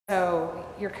So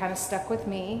you're kind of stuck with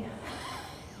me.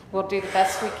 We'll do the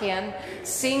best we can.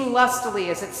 Sing lustily,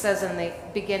 as it says in the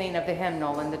beginning of the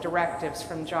hymnal and the directives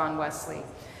from John Wesley.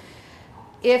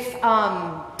 If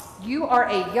you are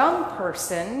a young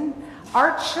person,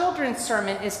 our children's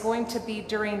sermon is going to be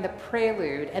during the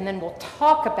prelude, and then we'll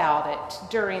talk about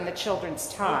it during the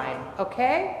children's time,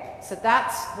 okay? So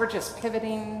we're just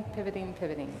pivoting.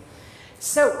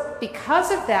 So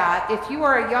because of that, if you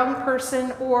are a young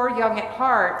person or young at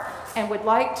heart and would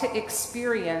like to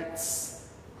experience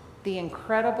the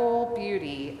incredible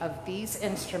beauty of these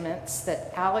instruments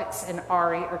that Alex and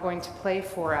Ari are going to play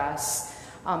for us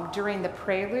during the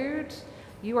prelude,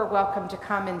 you are welcome to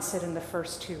come and sit in the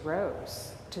first 2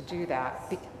 rows to do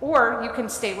that. Or you can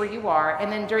stay where you are,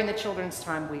 and then during the children's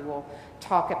time we will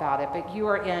talk about it. But you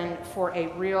are in for a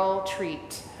real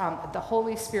treat. The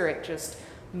Holy Spirit just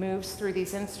moves through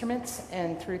these instruments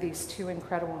and through these 2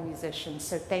 incredible musicians.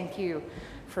 So thank you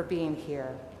for being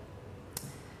here.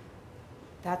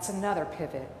 That's another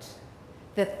pivot.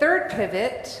 The third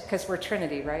pivot, because we're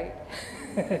Trinity, right?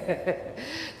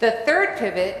 The third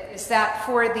pivot is that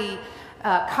for the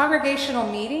congregational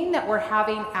meeting that we're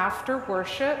having after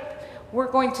worship,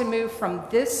 we're going to move from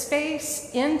this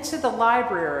space into the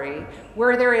library,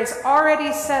 where there is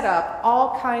already set up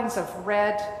all kinds of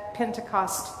red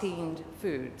Pentecost-themed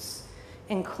foods,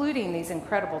 including these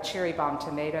incredible cherry bomb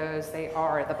tomatoes. They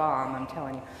are the bomb, I'm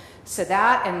telling you. So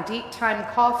that and deep time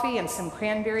coffee and some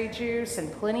cranberry juice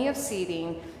and plenty of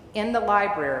seating in the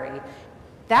library.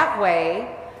 That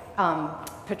way,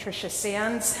 Patricia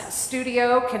Sands'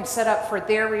 studio can set up for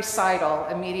their recital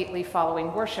immediately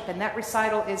following worship. And that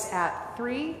recital is at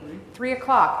 3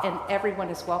 o'clock, and everyone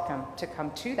is welcome to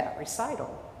come to that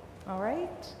recital. All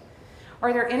right?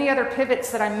 Are there any other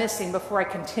pivots that I'm missing before I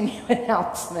continue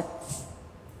announcements?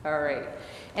 All right.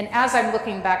 And as I'm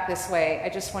looking back this way, I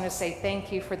just want to say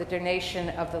thank you for the donation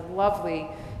of the lovely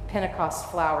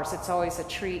Pentecost flowers. It's always a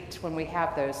treat when we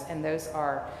have those, and those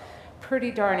are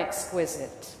pretty darn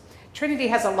exquisite. Trinity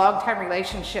has a long-time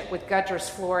relationship with Gudger's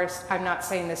Florist. I'm not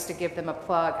saying this to give them a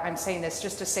plug. I'm saying this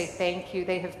just to say thank you.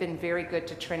 They have been very good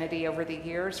to Trinity over the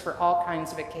years for all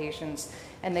kinds of occasions,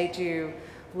 and they do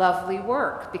lovely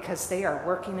work because they are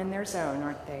working in their zone,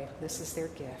 aren't they? This is their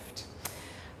gift.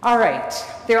 All right,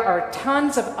 there are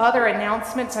tons of other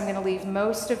announcements. I'm going to leave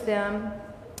most of them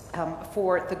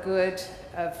for the good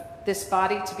of this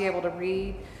body to be able to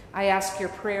read. I ask your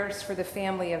prayers for the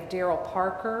family of Daryl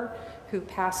Parker, who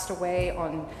passed away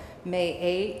on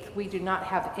May 8th. We do not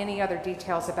have any other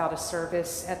details about a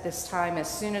service at this time. As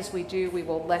soon as we do, we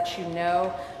will let you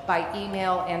know by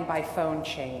email and by phone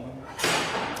chain.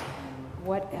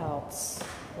 What else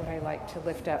would I like to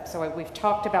lift up? So we've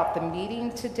talked about the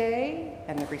meeting today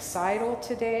and the recital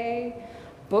today.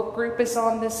 Book group is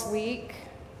on this week,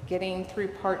 getting through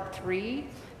part 3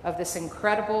 of this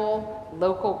incredible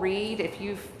local read. If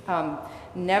you've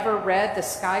never read the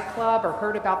Sky Club or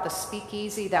heard about the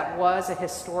Speakeasy, that was a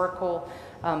historical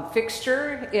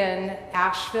fixture in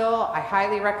Asheville, I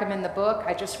highly recommend the book.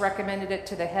 I just recommended it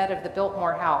to the head of the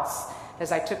Biltmore House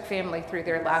as I took family through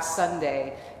there last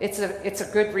Sunday. It's a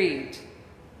good read.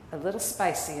 A little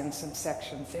spicy in some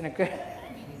sections, in a good,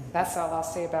 that's all I'll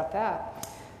say about that.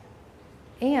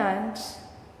 And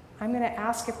I'm going to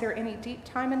ask if there are any deep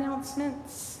time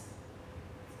announcements.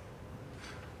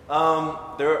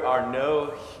 There are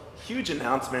no huge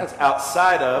announcements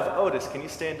outside of Otis. Can you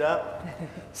stand up?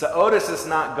 So Otis is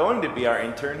not going to be our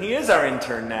intern. He is our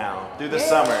intern now through the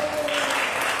summer.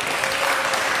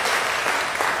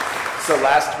 So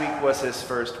last week was his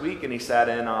first week, and he sat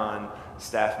in on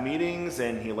staff meetings,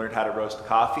 and he learned how to roast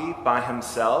coffee by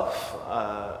himself.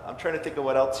 I'm trying to think of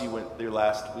what else you went through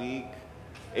last week.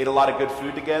 Ate a lot of good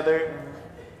food together.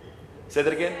 Say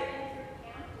that again?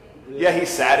 Yeah, he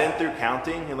sat in through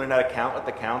counting. He learned how to count with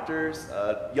the counters.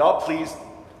 Y'all please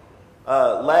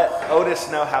let Otis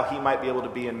know how he might be able to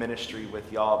be in ministry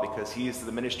with y'all, because he's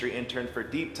the ministry intern for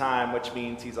Deep Time, which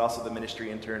means he's also the ministry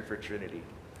intern for Trinity.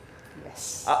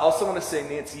 Yes. I also want to say,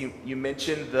 Nancy, you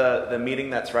mentioned the meeting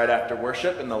that's right after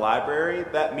worship in the library.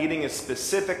 That meeting is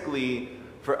specifically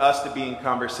for us to be in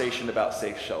conversation about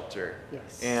Safe Shelter.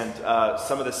 Yes. And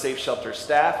some of the Safe Shelter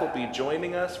staff will be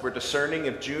joining us. We're discerning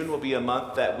if June will be a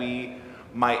month that we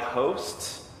might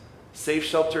host. Safe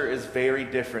Shelter is very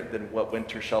different than what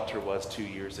Winter Shelter was 2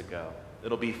 years ago.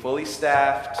 It'll be fully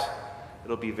staffed.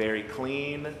 It'll be very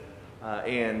clean.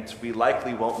 And we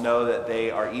likely won't know that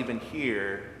they are even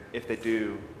here if they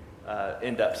do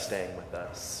end up staying with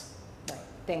us. Right.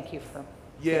 Thank you for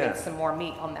Yeah. getting some more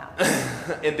meat on that.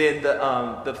 And then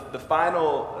the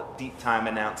final deep time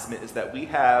announcement is that we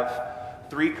have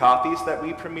 3 coffees that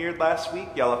we premiered last week.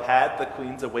 Y'all have had the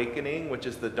Queen's Awakening, which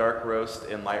is the dark roast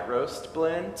and light roast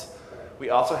blend.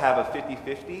 We also have a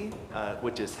 50-50,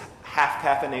 which is half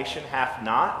caffeination, half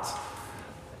not.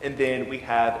 And then we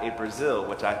have a Brazil,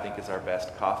 which I think is our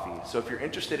best coffee. So if you're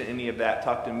interested in any of that,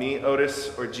 talk to me,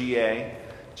 Otis, or GA.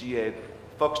 GA,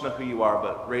 folks know who you are,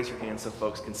 but raise your hand so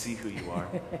folks can see who you are.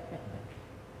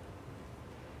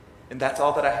 And that's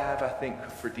all that I have, I think,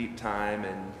 for Deep Time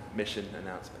and mission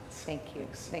announcements. Thank you.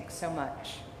 Thanks so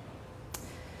much.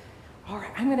 All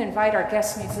right, I'm going to invite our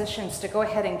guest musicians to go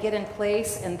ahead and get in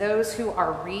place. And those who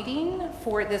are reading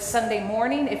for this Sunday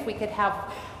morning, if we could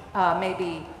have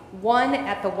maybe one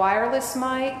at the wireless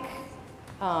mic,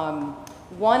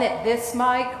 one at this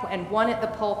mic, and one at the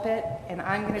pulpit. And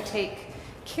I'm going to take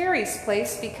Carrie's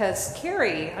place because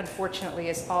Carrie, unfortunately,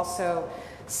 is also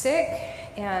sick.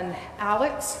 And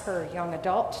Alex, her young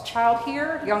adult,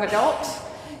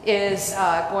 is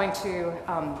going to,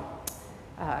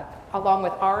 along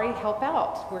with Ari, help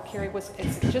out where Carrie was.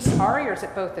 Is it just Ari or is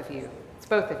it both of you? It's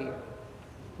both of you.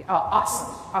 Oh,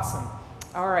 awesome, awesome.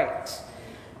 All right.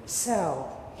 So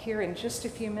here in just a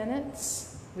few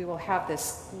minutes, we will have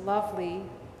this lovely,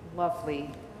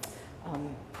 lovely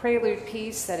prelude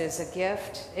piece that is a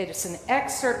gift. It is an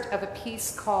excerpt of a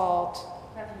piece called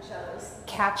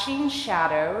Catching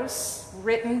Shadows,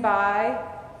 written by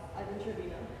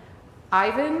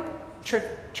Ivan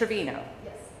Trevino.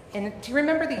 Yes. And do you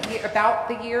remember the year, about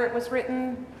the year it was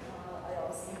written? I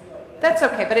honestly have no idea. That's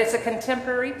okay, but it's a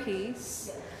contemporary piece.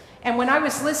 Yes. And when I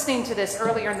was listening to this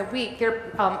earlier in the week,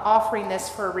 they're offering this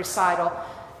for a recital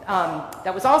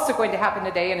that was also going to happen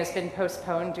today and has been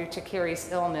postponed due to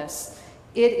Carrie's illness.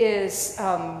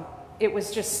 It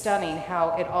was just stunning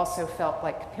how it also felt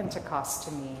like Pentecost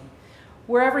to me.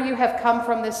 Wherever you have come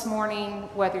from this morning,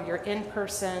 whether you're in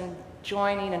person,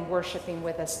 joining and worshiping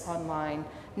with us online,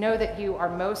 know that you are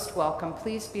most welcome.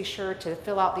 Please be sure to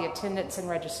fill out the attendance and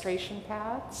registration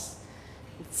pads.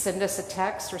 Send us a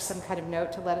text or some kind of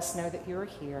note to let us know that you're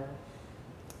here.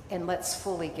 And let's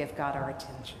fully give God our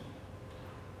attention.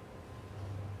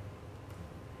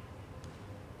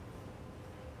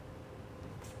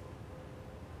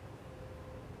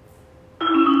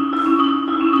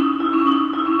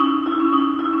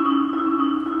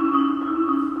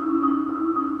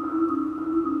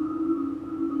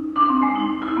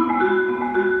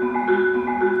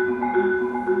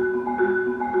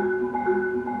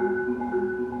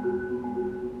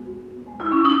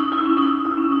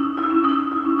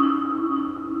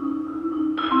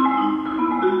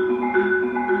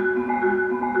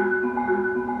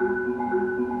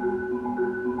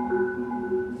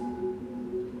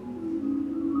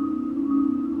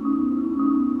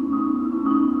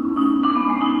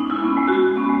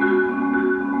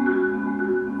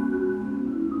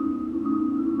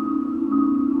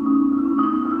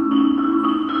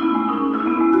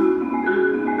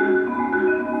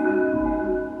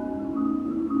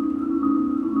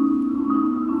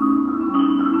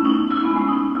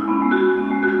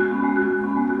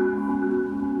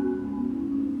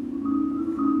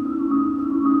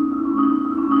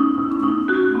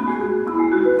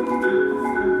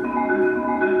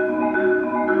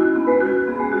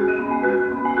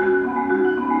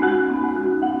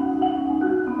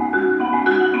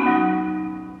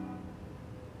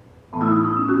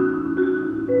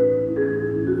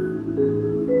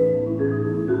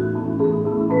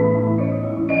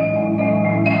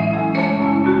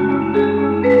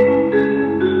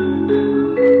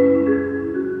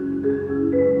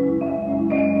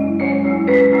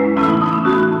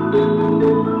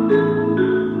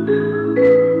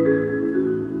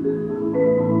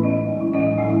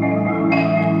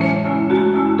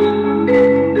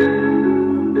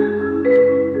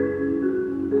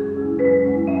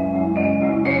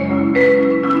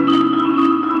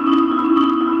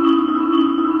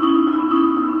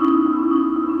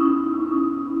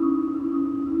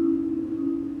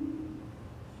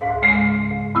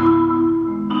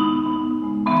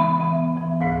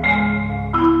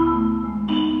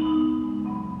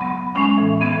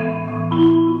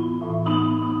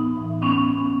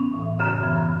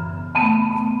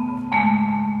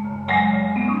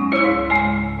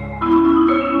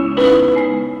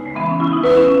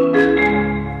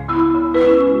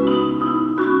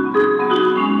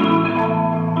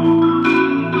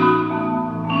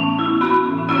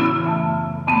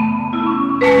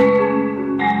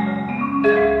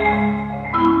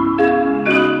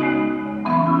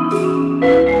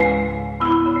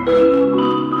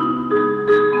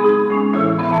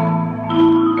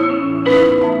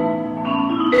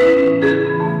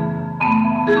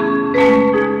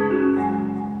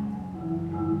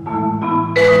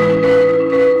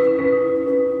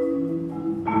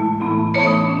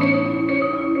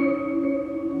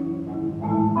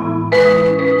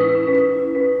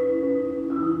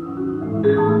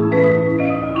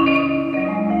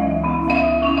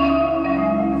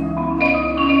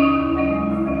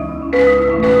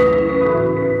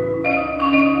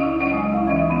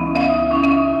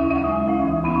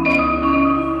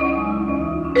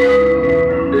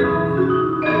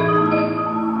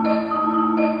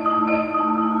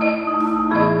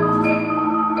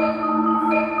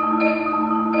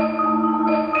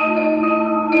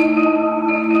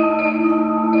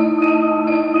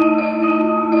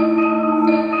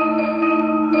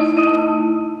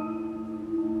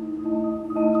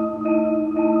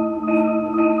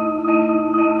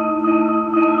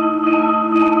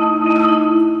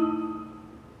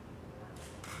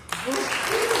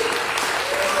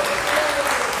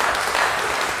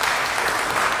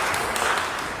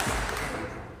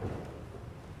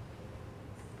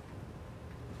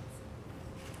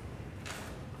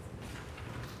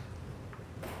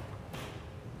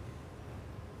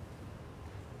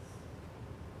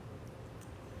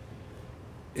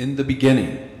 In the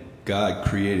beginning, God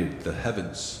created the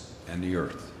heavens and the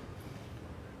earth.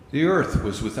 The earth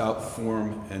was without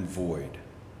form and void,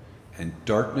 and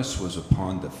darkness was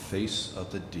upon the face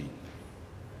of the deep.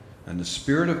 And the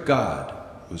Spirit of God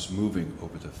was moving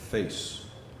over the face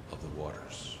of the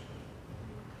waters.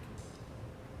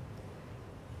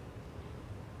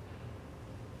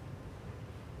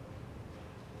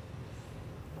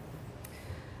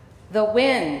 The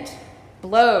wind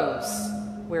blows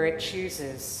where it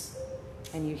chooses,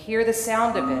 and you hear the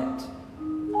sound of it,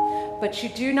 but you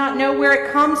do not know where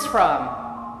it comes from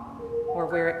or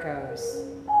where it goes.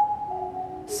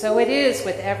 So it is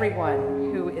with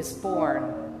everyone who is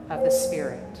born of the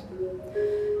Spirit.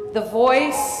 The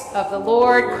voice of the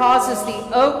Lord causes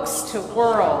the oaks to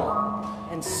whirl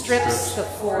and strips the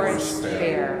forest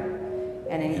bare.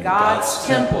 And in God's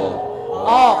temple,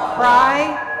 all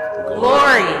cry,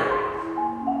 glory.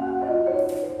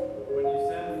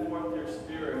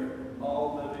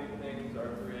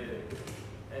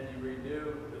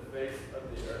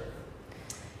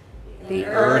 The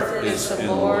earth is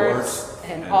the Lord's,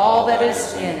 and all that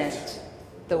is in it,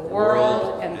 the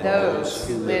world and those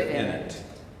who live in it.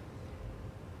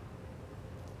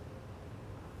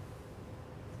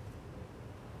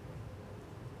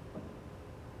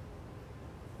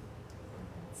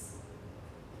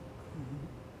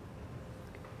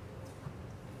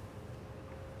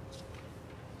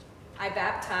 I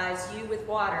baptize you with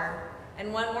water,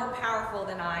 and one more powerful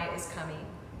than I is coming,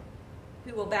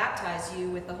 who will baptize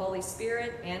you with the Holy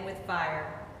Spirit and with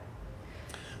fire.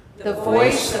 The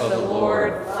voice of the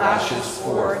Lord flashes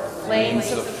forth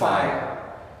flames of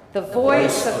fire. The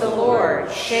voice of the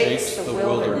Lord shakes the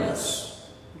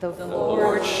wilderness. The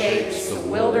Lord shakes the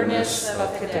wilderness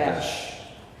of Kadesh.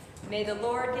 May the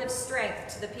Lord give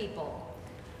strength to the people.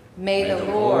 May the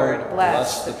Lord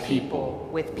bless the people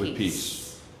with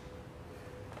peace.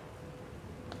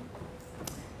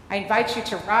 I invite you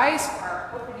to rise for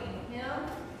our opening hymn,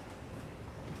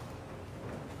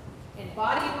 In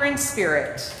Body or in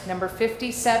Spirit. Number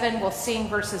 57, we'll sing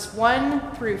verses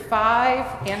 1 through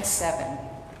 5 and 7.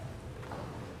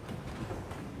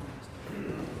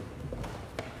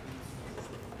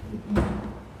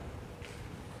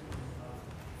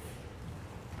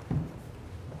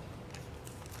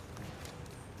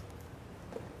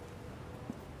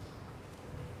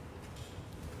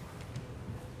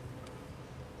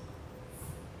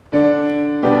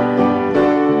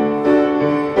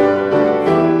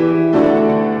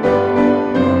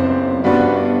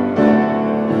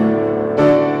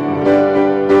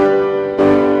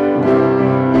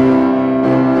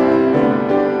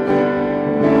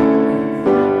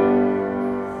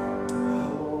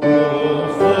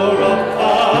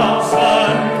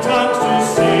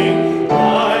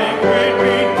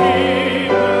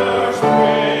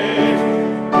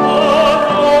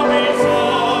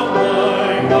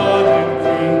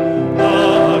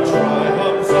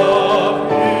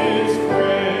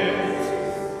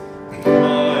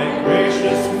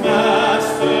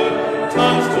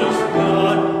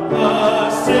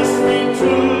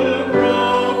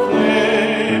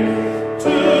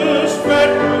 Spread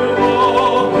through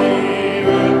all the earth.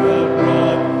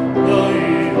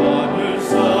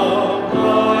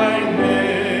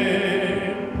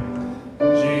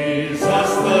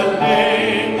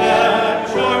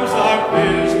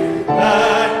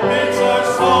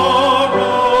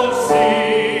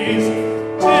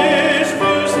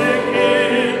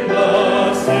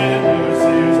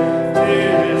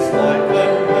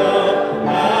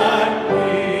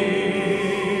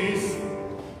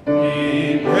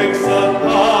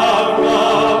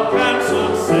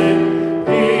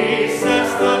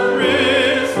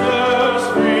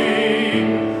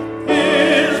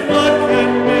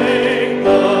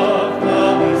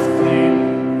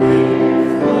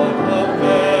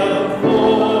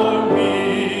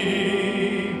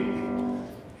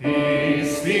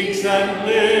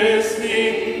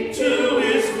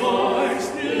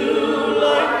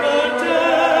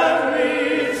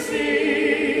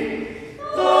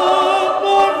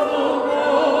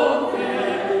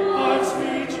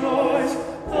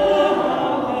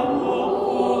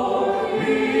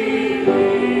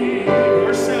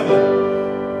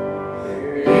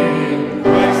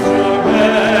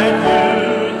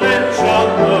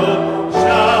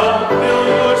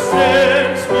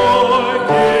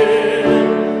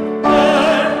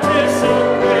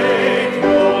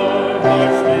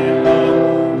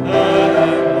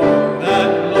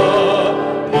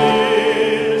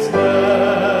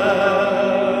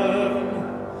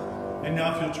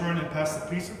 now, if you'll turn and pass the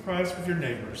peace of Christ with your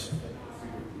neighbors.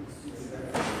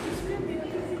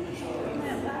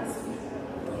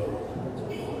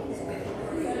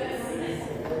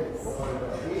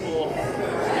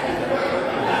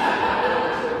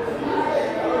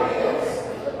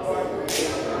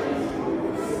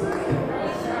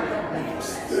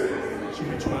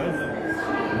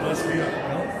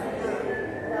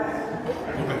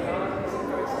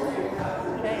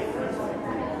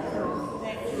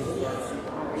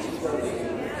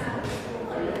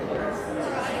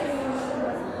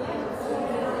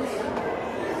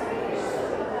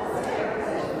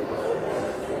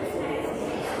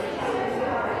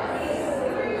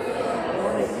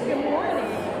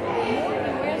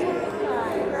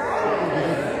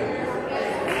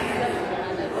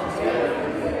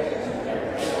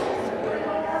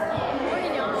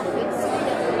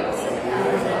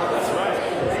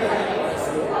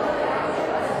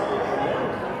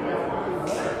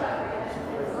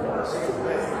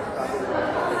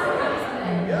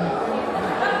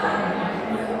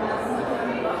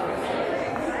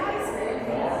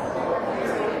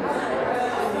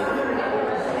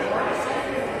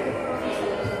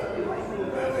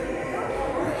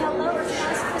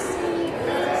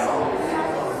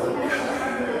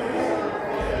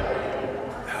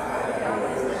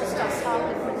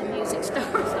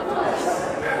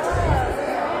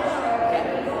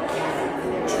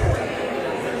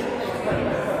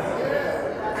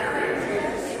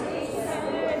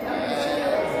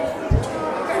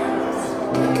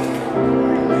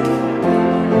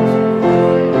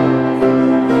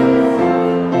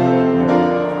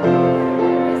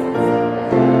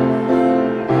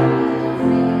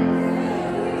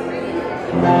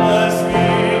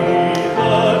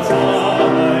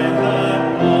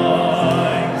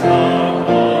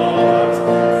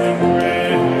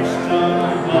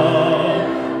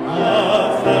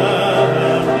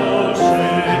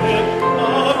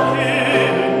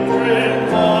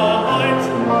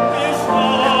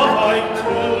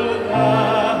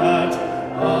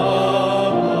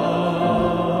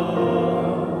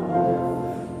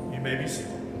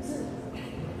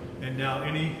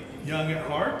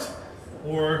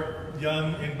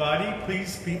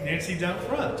 Nancy down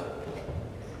front.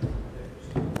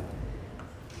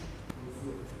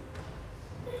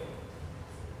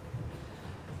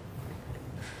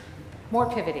 More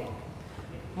pivoting.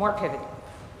 More pivoting.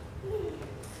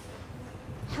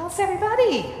 How's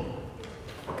everybody?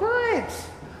 Good.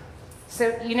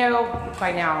 So, you know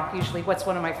by now, usually, what's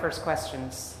one of my first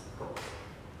questions?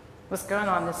 What's going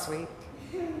on this week?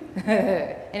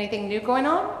 Anything new going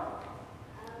on?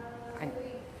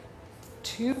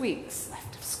 2 weeks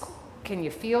left of school. Can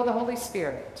you feel the Holy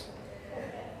Spirit?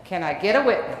 Can I get a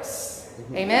witness?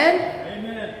 Amen?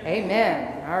 Amen.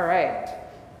 Amen. All right.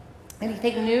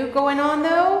 Anything new going on,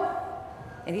 though?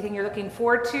 Anything you're looking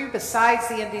forward to besides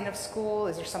the ending of school?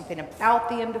 Is there something about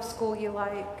the end of school you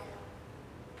like?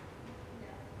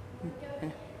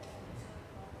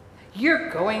 You're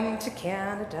going to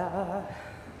Canada.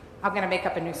 I'm going to make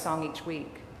up a new song each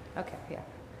week. Okay, yeah,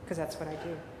 because that's what I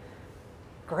do.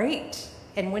 Great.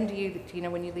 And when do you know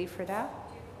when you leave for that?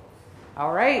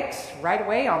 All right, right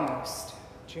away almost.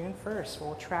 June 1st,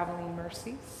 well, Traveling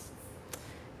Mercies.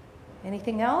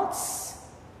 Anything else?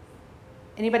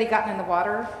 Anybody gotten in the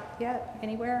water yet?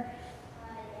 Anywhere?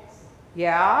 Yes.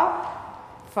 Yeah?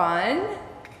 Fun?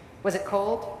 Was it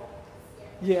cold?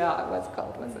 Yeah, it was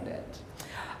cold, wasn't it?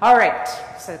 All right,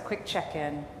 so quick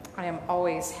check-in. I am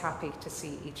always happy to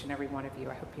see each and every one of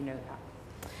you. I hope you know that.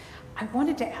 I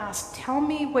wanted to ask, tell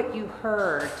me what you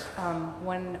heard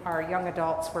when our young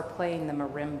adults were playing the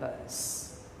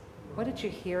marimbas. What did you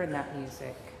hear in that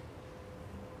music?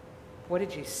 What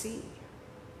did you see?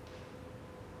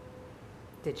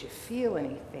 Did you feel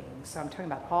anything? So I'm talking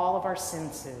about all of our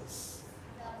senses.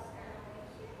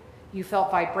 You felt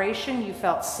vibration, you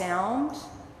felt sound.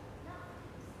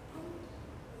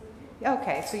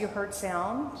 Okay, so you heard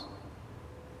sound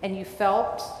and you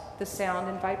felt the sound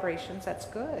and vibrations. That's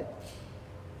good.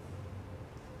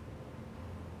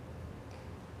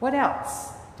 What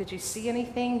else? Did you see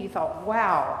anything? You thought,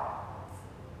 wow.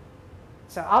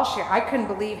 So I'll share. I couldn't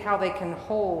believe how they can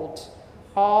hold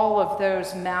all of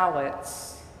those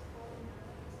mallets,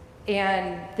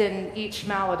 and then each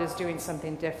mallet is doing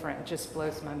something different. It just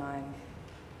blows my mind.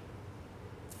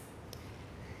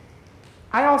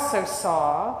 I also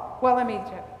saw, well,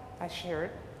 I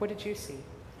shared. What did you see?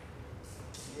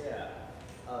 Yeah.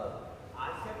 I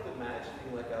kept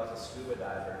imagining like I was a scuba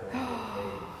diver going to a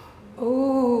cave.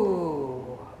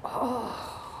 Ooh.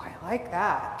 Oh, I like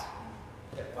that.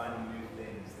 Kept finding new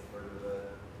things for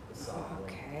the song.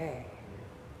 Okay.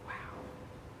 Wow.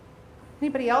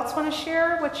 Anybody else want to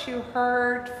share what you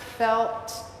heard,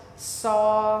 felt,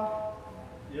 saw,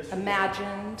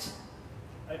 imagined?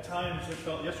 At times it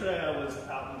felt, yesterday I was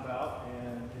out and about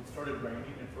and it started raining.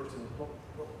 At first it was plop,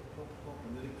 plop, plop, plop,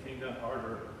 and then it came down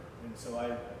harder. And so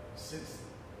I sensed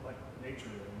like nature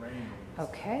and rain.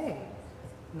 Okay.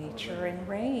 Nature and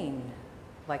rain,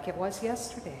 like it was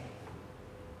yesterday.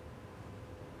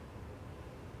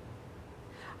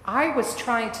 I was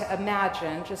trying to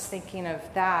imagine, just thinking of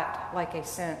that like a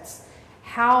sense,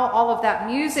 how all of that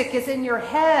music is in your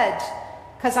head,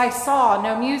 because I saw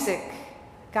no music.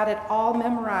 Got it all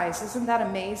memorized. Isn't that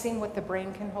amazing what the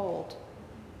brain can hold?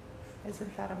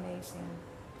 Isn't that amazing?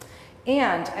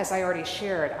 And as I already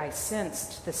shared, I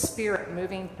sensed the Spirit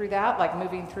moving through that, like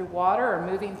moving through water or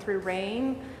moving through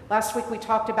rain. Last week we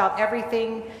talked about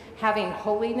everything having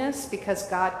holiness because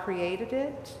God created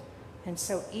it. And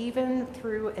so even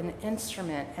through an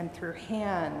instrument and through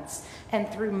hands and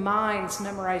through minds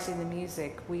memorizing the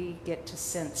music, we get to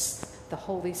sense the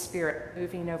Holy Spirit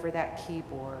moving over that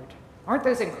keyboard. Aren't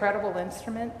those incredible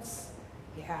instruments?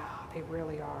 Yeah, they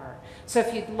really are. So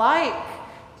if you'd like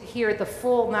to hear the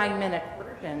full 9-minute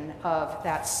version of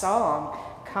that song,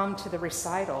 come to the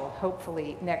recital,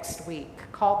 hopefully next week.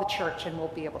 Call the church and we'll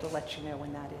be able to let you know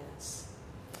when that is.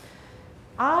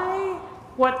 I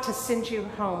want to send you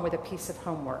home with a piece of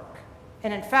homework.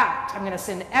 And in fact, I'm going to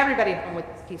send everybody home with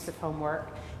a piece of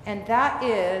homework. And that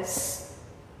is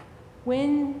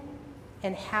when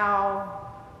and how,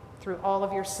 through all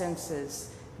of your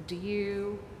senses, do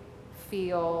you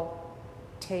feel,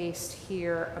 taste,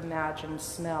 hear, imagine,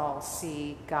 smell,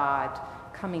 see God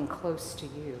coming close to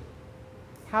you?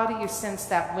 How do you sense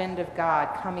that wind of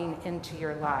God coming into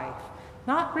your life?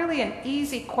 Not really an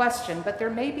easy question, but there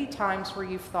may be times where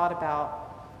you've thought about,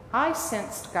 I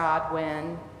sensed God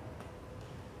when,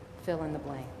 fill in the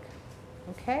blank.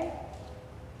 Okay?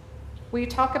 Will you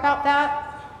talk about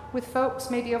that with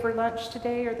folks maybe over lunch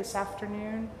today or this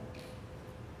afternoon?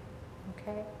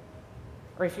 Okay?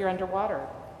 Or if you're underwater.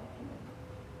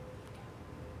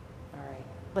 All right,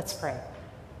 let's pray.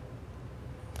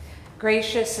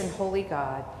 Gracious and holy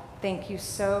God, thank you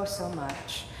so, so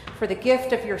much for the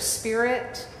gift of your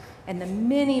Spirit and the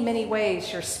many, many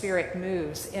ways your Spirit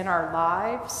moves in our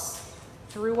lives,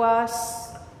 through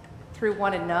us, through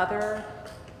one another,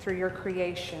 through your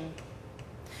creation.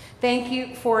 Thank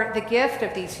you for the gift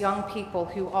of these young people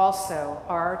who also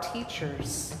are our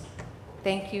teachers.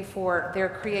 Thank you for their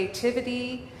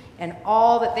creativity and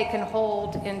all that they can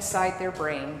hold inside their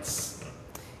brains.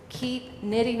 Keep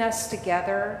knitting us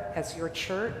together as your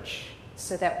church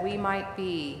so that we might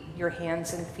be your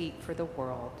hands and feet for the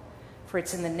world. For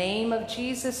it's in the name of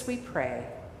Jesus we pray.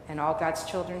 And all God's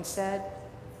children said,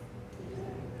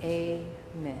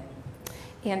 Amen.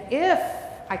 And if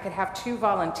I could have 2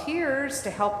 volunteers to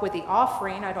help with the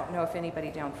offering, I don't know if anybody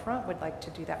down front would like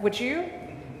to do that. Would you?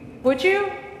 Would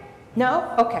you?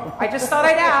 No? Okay. I just thought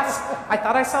I'd ask. I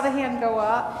thought I saw the hand go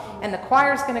up, and the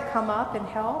choir's going to come up and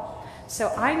help. So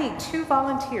I need 2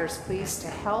 volunteers, please, to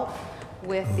help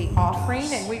with the offering.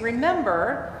 And we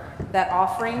remember that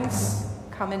offerings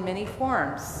come in many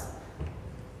forms.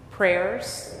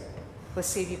 Prayers. Let's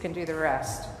see if you can do the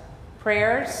rest.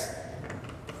 Prayers.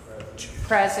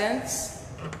 Presence.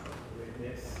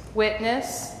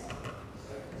 Witness.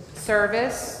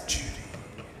 Service.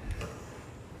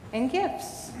 And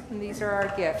gifts. And these are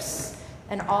our gifts.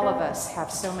 And all of us have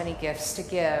so many gifts to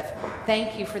give.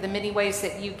 Thank you for the many ways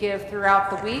that you give throughout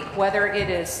the week, whether it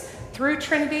is through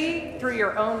Trinity, through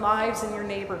your own lives and your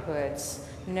neighborhoods.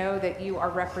 Know that you are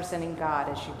representing God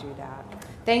as you do that.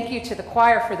 Thank you to the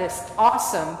choir for this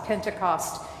awesome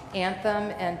Pentecost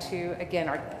anthem, and to, again,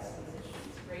 our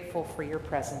grateful for your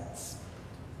presence.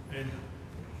 And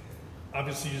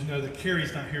obviously, you know that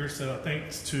Carrie's not here, so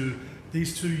thanks to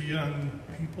these 2 young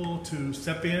people to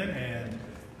step in and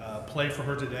play for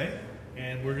her today.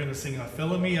 And we're going to sing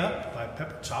Filling Me Up by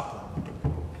Pepper Choplin.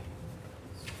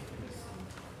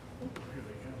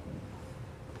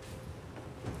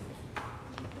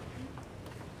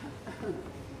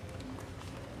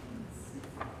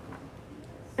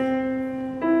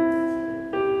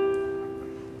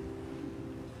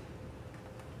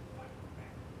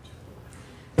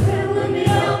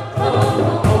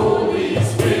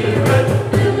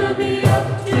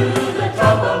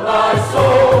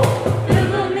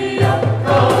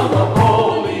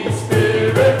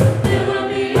 Fill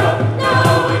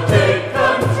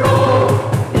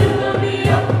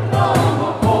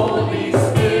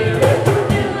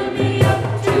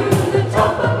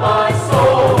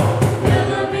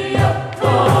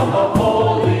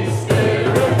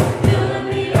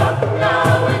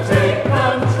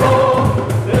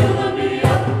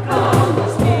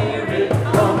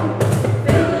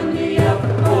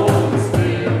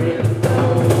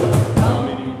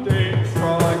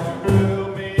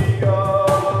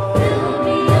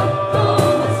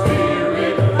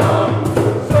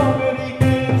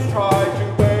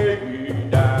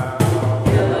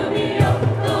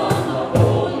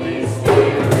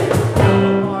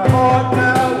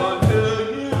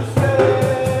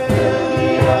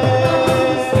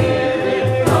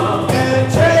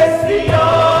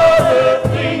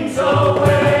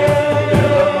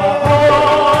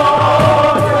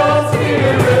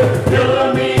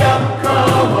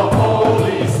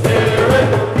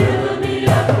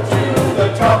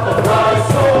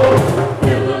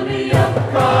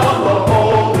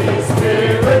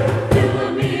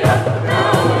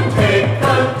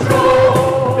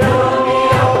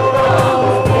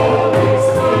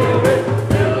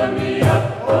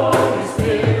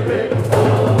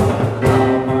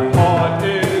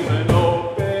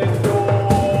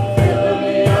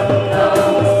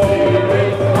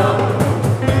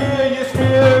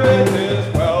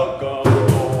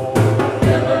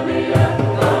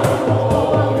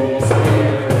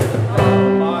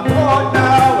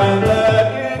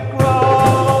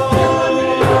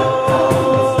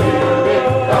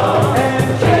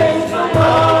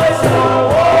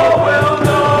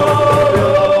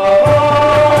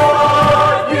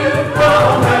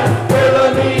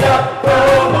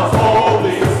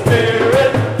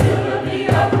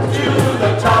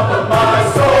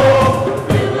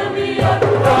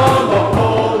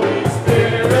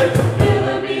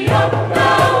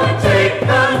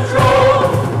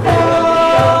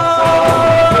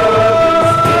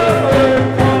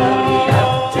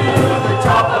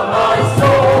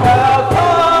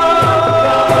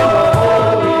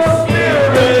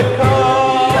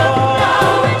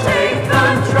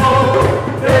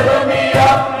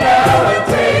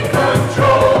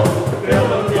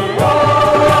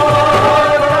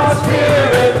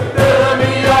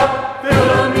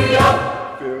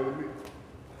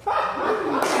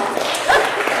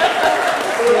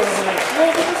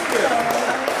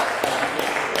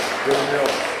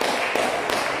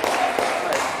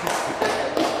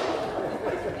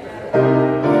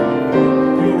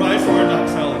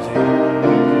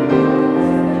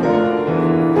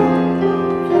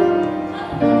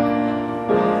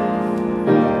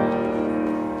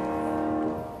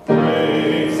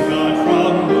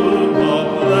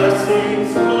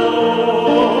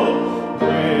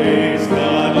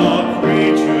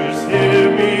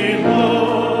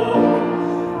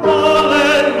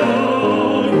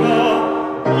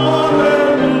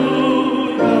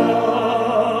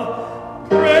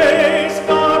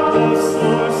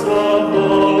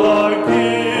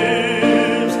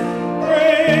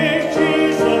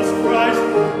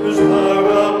whose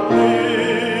power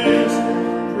lives.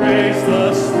 Praise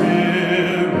the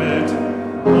Spirit,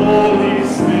 Holy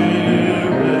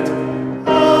Spirit.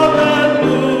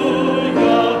 Alleluia,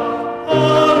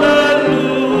 alleluia,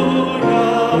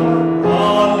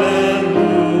 alleluia.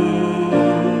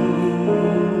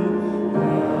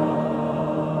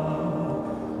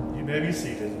 You may be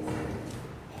seated.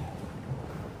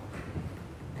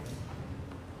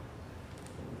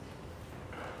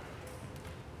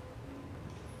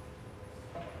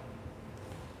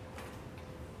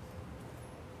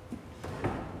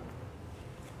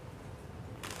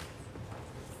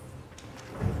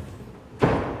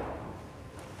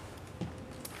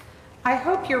 I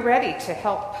hope you're ready to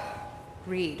help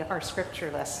read our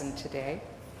scripture lesson today.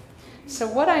 So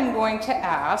what I'm going to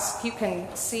ask, you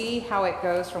can see how it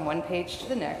goes from one page to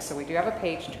the next, so we do have a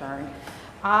page turn.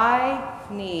 I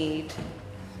need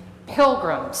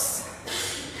pilgrims.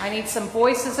 I need some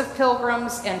voices of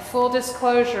pilgrims, and full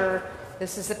disclosure,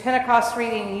 this is the Pentecost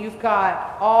reading. You've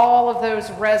got all of those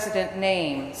resident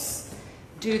names.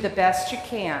 Do the best you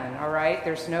can, all right?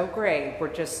 There's no grade.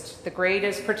 The grade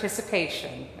is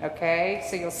participation, okay?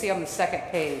 So you'll see on the second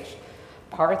page,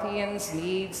 Parthians,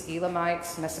 Medes,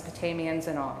 Elamites, Mesopotamians,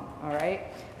 and on, all right?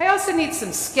 I also need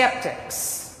some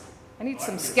skeptics. I need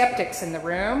some skeptics in the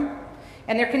room,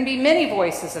 and there can be many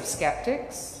voices of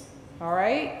skeptics, all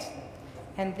right?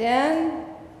 And then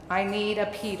I need a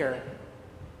Peter.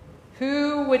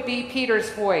 Who would be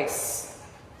Peter's voice?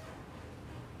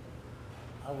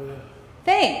 I will.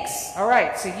 Thanks. All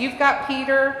right, so you've got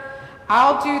Peter.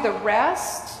 I'll do the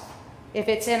rest. If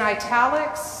it's in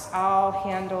italics, I'll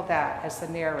handle that as the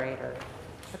narrator.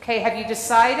 Okay, have you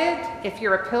decided if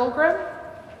you're a pilgrim?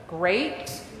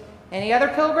 Great. Any other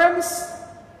pilgrims?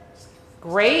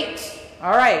 Great.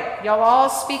 All right, y'all all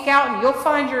speak out and you'll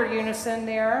find your unison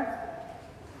there.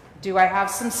 Do I have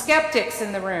some skeptics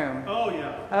in the room? Oh,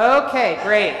 yeah. Okay,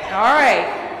 great. All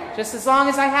right. Just as long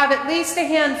as I have at least a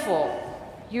handful,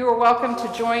 you are welcome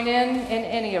to join in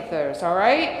any of those, all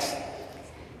right?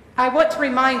 I want to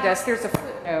remind us, there's a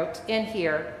footnote in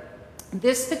here.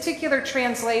 This particular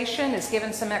translation is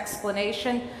given some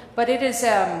explanation, but it is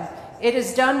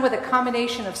done with a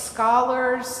combination of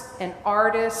scholars and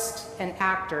artists and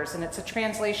actors, and it's a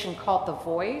translation called The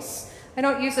Voice. I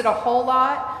don't use it a whole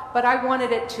lot, but I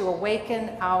wanted it to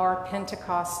awaken our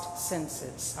Pentecost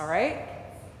senses, all right?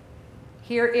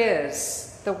 Here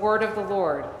is the word of the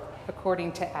Lord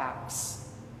according to Acts.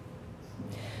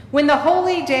 When the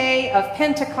holy day of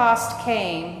Pentecost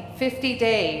came, 50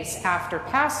 days after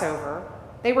Passover,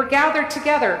 they were gathered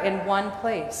together in one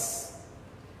place.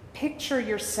 Picture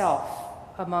yourself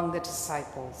among the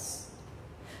disciples.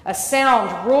 A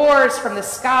sound roars from the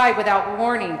sky without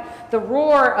warning, the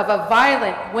roar of a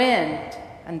violent wind,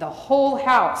 and the whole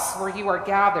house where you are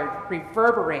gathered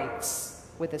reverberates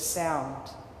with the sound.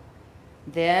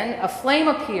 Then a flame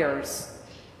appears,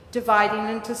 dividing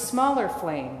into smaller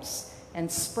flames and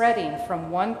spreading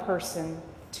from one person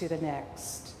to the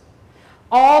next.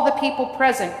 All the people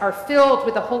present are filled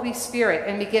with the Holy Spirit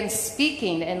and begin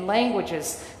speaking in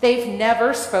languages they've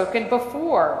never spoken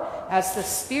before, as the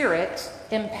Spirit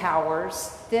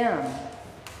empowers them.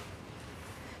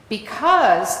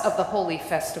 Because of the holy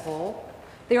festival,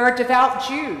 there are devout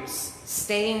Jews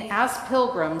staying as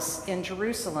pilgrims in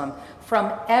Jerusalem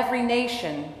from every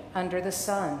nation under the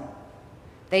sun.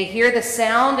 They hear the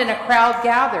sound and a crowd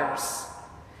gathers.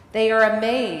 They are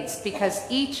amazed because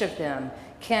each of them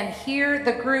can hear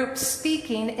the group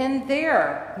speaking in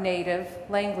their native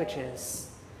languages.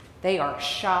 They are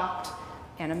shocked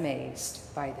and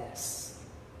amazed by this.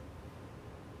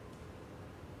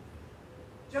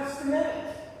 Just a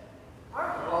minute.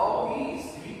 Aren't all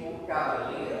these people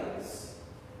Galileans?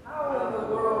 How in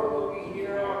the world will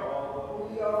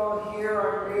we all hear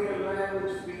our native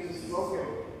language being spoken?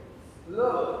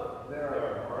 Look, there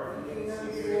are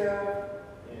Parthians here,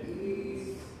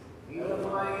 Medes,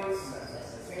 Elamites,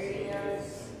 Mesopotamians,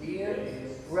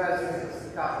 Judeans, residents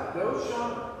of Cappadocia,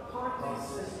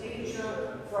 Pontus and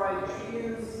Asia,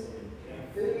 Phrygians,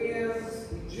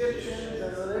 Amphibians, Egyptians,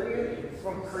 and Libyans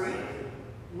from Crete,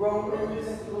 Romans,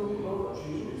 including both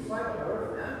Jews like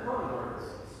earth and converts,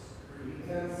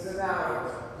 Cretans and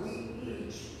Arabs. We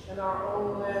each, in our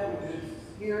own languages,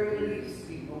 hear these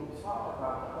people talk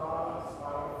about God's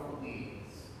powerful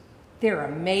deeds. Their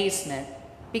amazement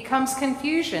becomes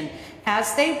confusion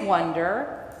as they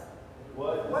wonder,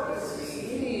 what does this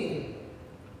mean?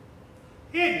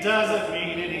 It doesn't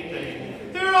mean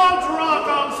anything. They're all drunk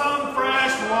on some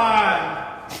fresh wine.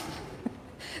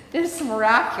 this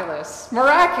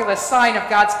miraculous sign of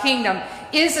God's kingdom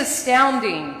is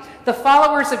astounding. the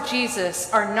followers of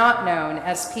Jesus are not known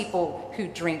as people who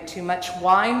drink too much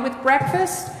wine with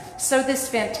breakfast, so this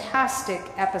fantastic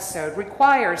episode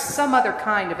requires some other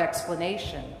kind of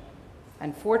explanation.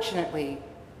 Unfortunately,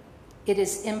 it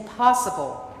is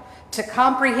impossible to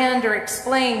comprehend or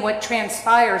explain what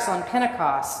transpires on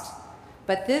Pentecost.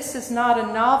 But this is not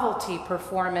a novelty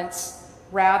performance.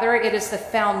 Rather, it is the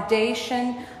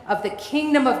foundation of the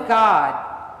kingdom of God,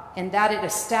 in that it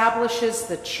establishes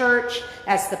the church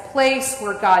as the place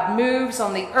where God moves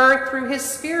on the earth through his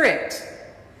Spirit.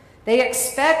 They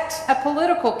expect a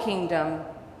political kingdom,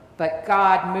 but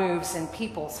God moves in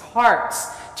people's hearts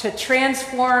to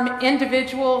transform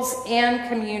individuals and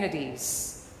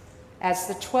communities. As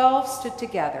the 12 stood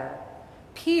together,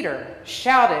 Peter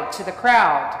shouted to the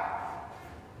crowd,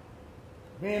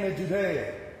 "Men of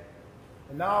Judea,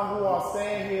 and all who are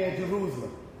staying here in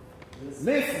Jerusalem,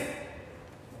 listen,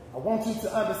 I want you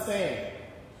to understand,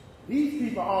 these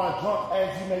people aren't drunk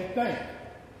as you may think.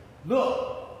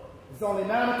 Look, it's only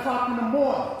 9 o'clock in the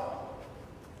morning.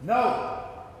 No,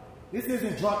 this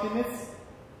isn't drunkenness.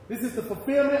 This is the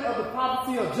fulfillment of the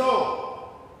prophecy of Joel.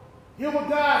 Hear what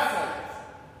God says.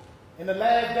 In the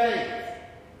last days,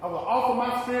 I will offer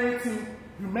my spirit to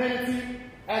humanity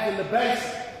as a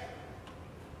libation.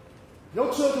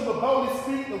 Your children will boldly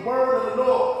speak the word of the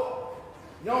Lord.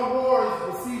 Young warriors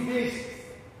will see visions,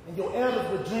 and your elders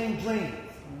will dream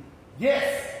dreams.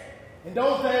 Yes, in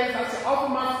those days I shall offer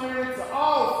my spirit to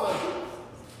all subjects,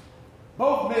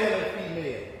 both male and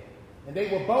female, and they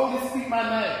will boldly speak my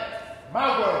name,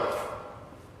 my word.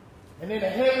 And in the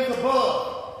heavens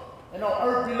above and on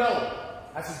earth below,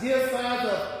 I shall give signs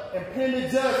of impending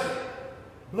judgment,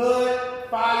 blood,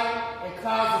 fire, and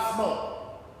clouds of smoke.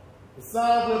 The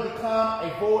sun will become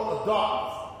a void of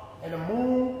darkness, and the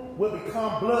moon will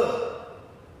become blood.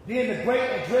 Then the great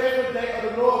and dreadful day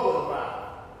of the Lord will arrive.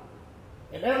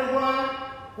 And everyone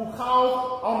who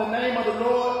calls on the name of the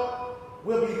Lord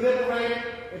will be liberated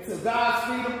into God's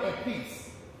freedom and peace."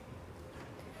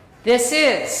 This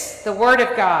is the word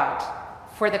of God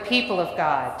for the people of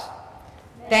God.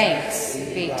 Thanks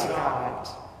be to God.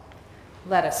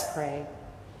 Let us pray.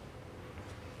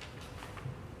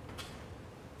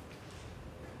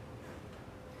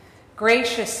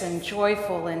 Gracious and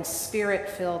joyful and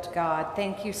spirit-filled God,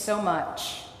 thank you so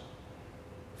much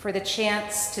for the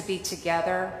chance to be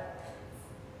together,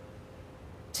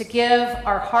 to give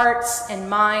our hearts and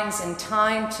minds and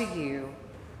time to you.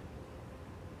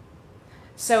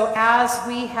 So as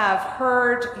we have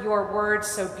heard your word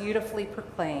so beautifully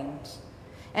proclaimed,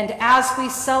 and as we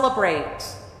celebrate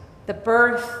the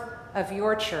birth of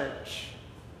your church,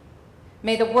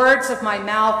 may the words of my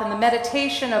mouth and the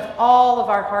meditation of all of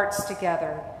our hearts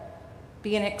together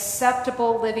be an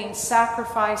acceptable living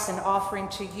sacrifice and offering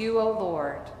to you, O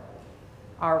Lord,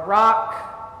 our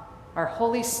rock, our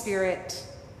Holy Spirit,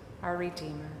 our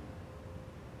Redeemer.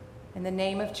 In the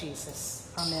name of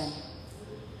Jesus, amen.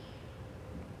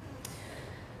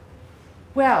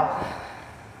 Well,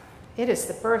 it is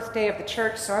the birthday of the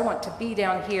church, so I want to be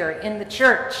down here in the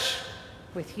church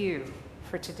with you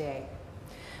for today.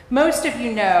 Most of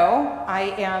you know I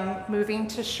am moving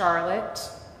to Charlotte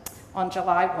on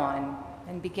July 1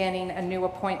 and beginning a new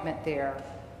appointment there.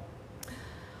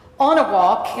 On a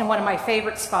walk in one of my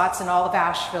favorite spots in all of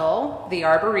Asheville, the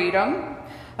Arboretum,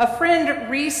 a friend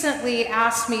recently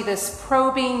asked me this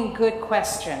probing good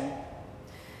question.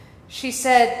 She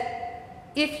said,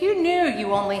 "If you knew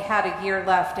you only had a year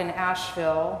left in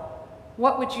Asheville,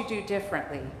 what would you do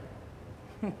differently?"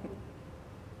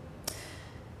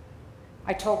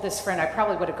 I told this friend I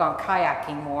probably would have gone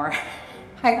kayaking more.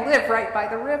 I live right by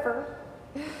the river.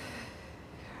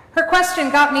 Her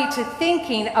question got me to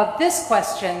thinking of this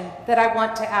question that I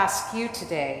want to ask you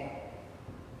today.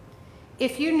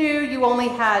 If you knew you only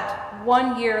had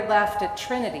 1 year left at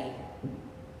Trinity,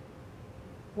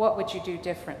 what would you do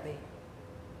differently?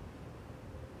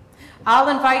 I'll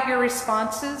invite your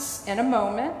responses in a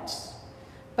moment,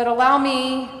 but allow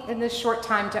me in this short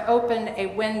time to open a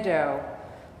window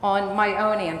on my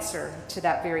own answer to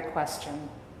that very question.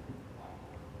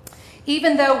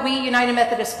 Even though we United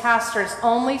Methodist pastors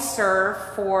only serve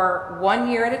for 1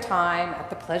 year at a time at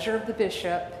the pleasure of the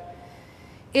bishop,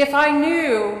 if I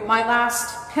knew my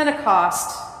last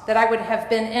Pentecost that I would have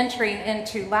been entering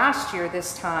into last year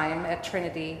this time at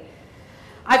Trinity,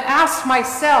 I've asked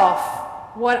myself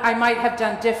what I might have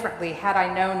done differently had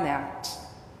I known that.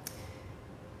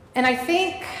 And I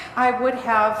think I would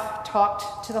have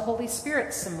talked to the Holy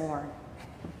Spirit some more.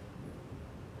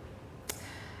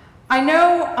 I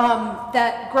know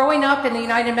that growing up in the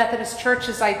United Methodist Church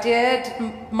as I did,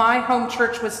 my home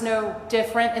church was no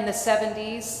different in the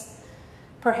 70s,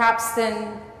 perhaps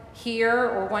than here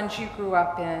or ones you grew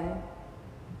up in.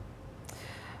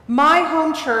 My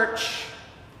home church,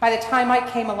 by the time I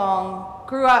came along,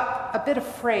 grew up a bit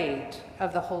afraid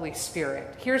of the Holy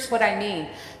Spirit. Here's what I mean.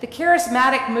 The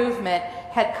charismatic movement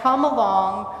had come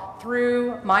along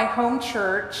through my home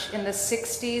church in the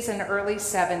 60s and early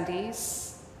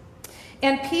 70s,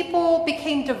 and people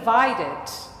became divided.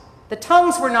 The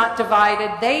tongues were not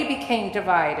divided, they became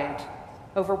divided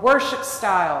over worship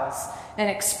styles and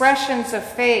expressions of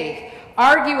faith,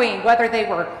 arguing whether they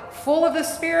were full of the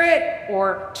Spirit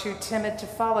or too timid to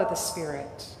follow the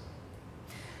Spirit.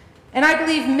 And I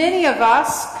believe many of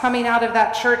us coming out of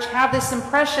that church have this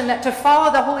impression that to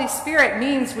follow the Holy Spirit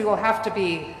means we will have to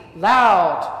be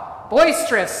loud,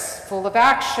 boisterous, full of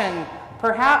action,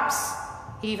 perhaps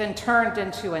even turned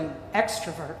into an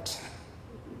extrovert.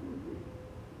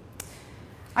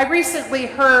 I recently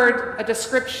heard a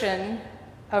description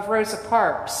of Rosa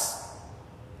Parks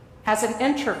as an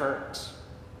introvert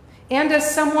and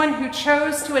as someone who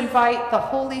chose to invite the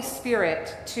Holy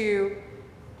Spirit to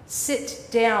sit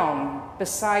down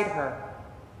beside her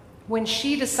when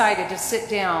she decided to sit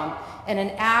down in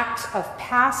an act of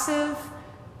passive,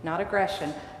 not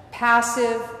aggression,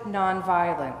 passive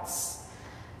nonviolence.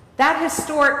 That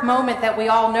historic moment that we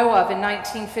all know of in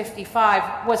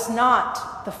 1955 was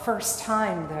not the first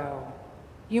time, though.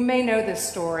 You may know this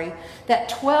story, that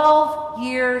 12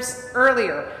 years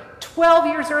earlier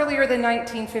than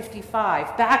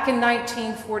 1955, back in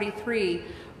 1943,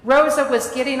 Rosa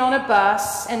was getting on a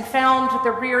bus and found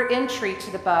the rear entry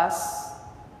to the bus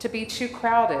to be too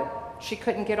crowded. She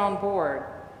couldn't get on board.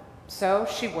 So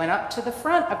she went up to the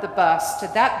front of the bus, to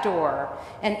that door,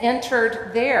 and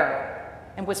entered there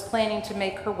and was planning to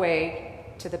make her way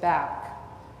to the back.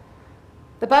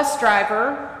 The bus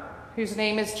driver, whose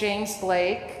name is James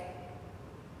Blake,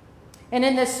 and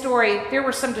in this story, there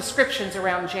were some descriptions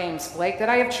around James Blake that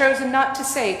I have chosen not to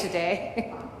say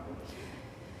today.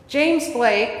 James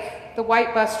Blake, the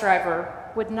white bus driver,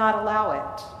 would not allow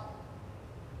it.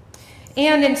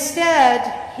 And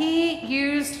instead, he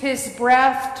used his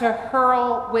breath to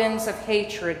hurl winds of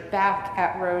hatred back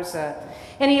at Rosa.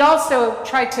 And he also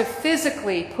tried to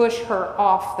physically push her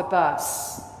off the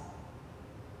bus.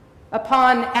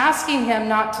 Upon asking him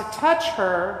not to touch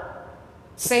her,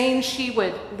 saying she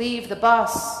would leave the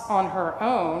bus on her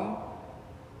own,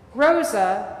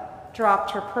 Rosa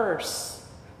dropped her purse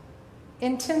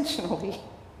intentionally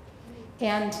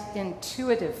and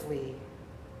intuitively.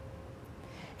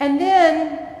 And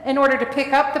then, in order to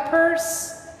pick up the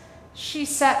purse, she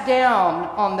sat down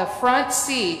on the front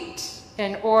seat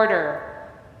in order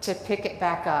to pick it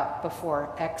back up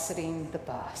before exiting the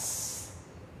bus.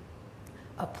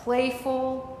 A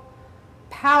playful,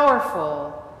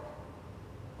 powerful,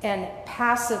 and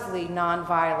passively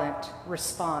nonviolent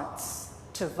response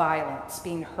to violence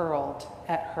being hurled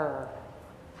at her.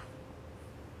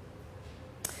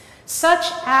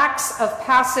 Such acts of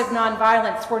passive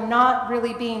nonviolence were not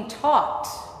really being taught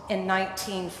in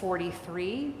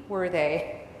 1943, were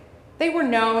they? They were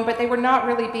known, but they were not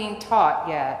really being taught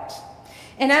yet.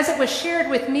 And as it was shared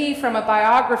with me from a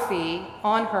biography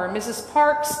on her, Mrs.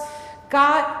 Parks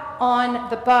got on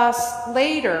the bus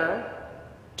later,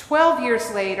 12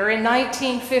 years later, in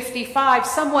 1955,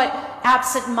 somewhat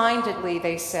absent-mindedly,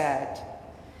 they said.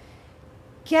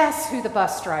 Guess who the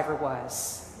bus driver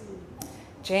was?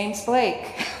 James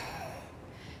Blake.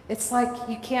 It's like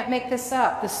you can't make this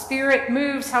up. The Spirit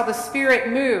moves how the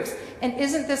Spirit moves. And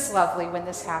isn't this lovely when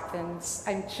this happens?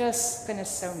 I'm just going to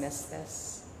so miss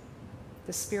this.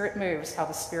 The Spirit moves how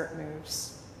the Spirit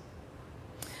moves.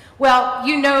 Well,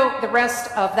 you know the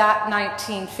rest of that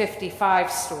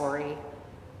 1955 story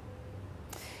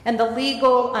and the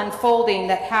legal unfolding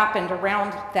that happened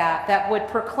around that would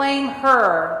proclaim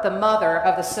her the mother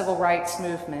of the civil rights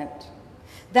movement.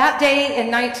 That day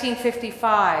in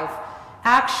 1955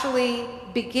 actually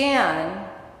began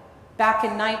back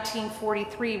in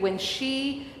 1943 when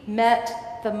she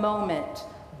met the moment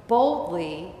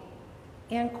boldly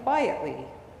and quietly.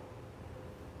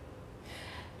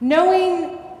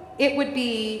 Knowing it would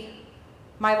be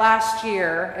my last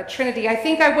year at Trinity, I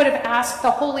think I would have asked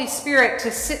the Holy Spirit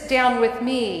to sit down with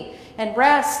me and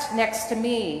rest next to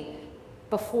me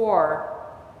before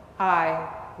I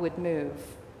would move.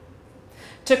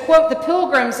 To quote the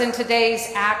Pilgrims in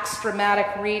today's Acts dramatic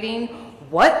reading,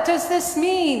 what does this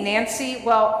mean, Nancy?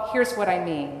 Well, here's what I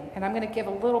mean, and I'm going to give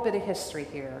a little bit of history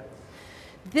here.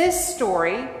 This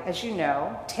story, as you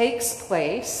know, takes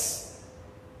place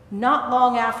not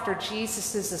long after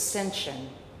Jesus' ascension.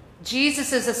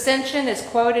 Jesus' ascension is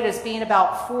quoted as being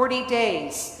about 40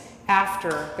 days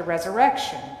after the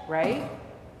resurrection, right?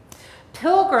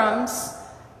 Pilgrims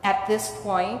at this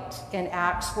point in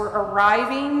Acts were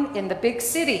arriving in the big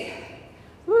city.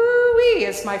 Woo-wee,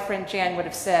 as my friend Jan would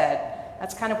have said.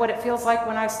 That's kind of what it feels like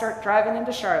when I start driving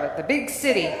into Charlotte, the big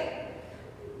city.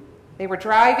 They were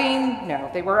arriving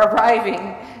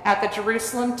at the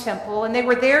Jerusalem temple, and they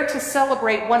were there to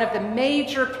celebrate one of the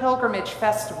major pilgrimage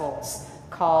festivals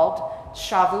called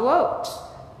Shavuot,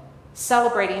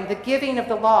 celebrating the giving of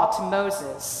the law to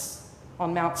Moses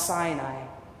on Mount Sinai.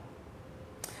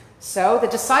 So the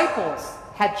disciples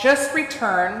had just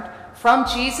returned from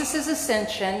Jesus'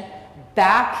 ascension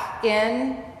back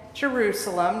in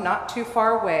Jerusalem, not too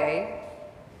far away.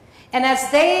 And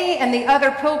as they and the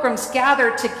other pilgrims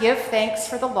gathered to give thanks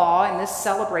for the law in this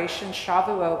celebration,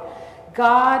 Shavuot,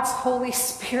 God's Holy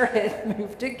Spirit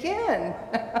moved again.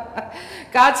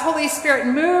 God's Holy Spirit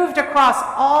moved across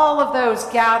all of those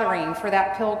gathering for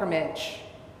that pilgrimage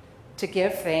to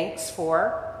give thanks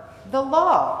for the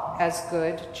law, as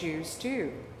good Jews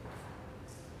do.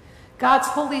 God's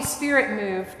Holy Spirit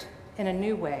moved in a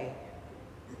new way,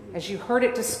 as you heard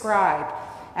it described,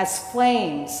 as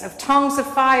flames of tongues of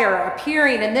fire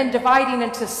appearing and then dividing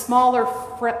into smaller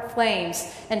flames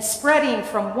and spreading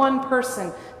from one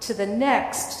person to the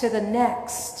next, to the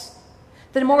next.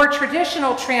 The more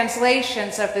traditional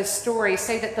translations of this story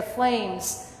say that the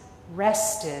flames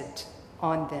rested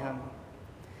on them.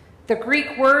 The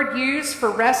Greek word used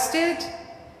for rested,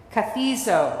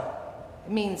 kathizo,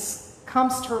 means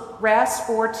comes to rest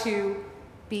or to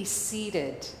be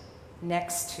seated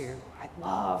next to. I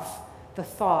love the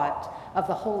thought of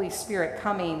the Holy Spirit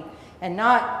coming and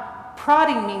not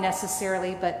prodding me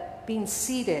necessarily, but being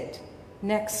seated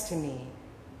next to me.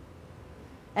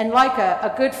 And like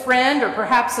a good friend or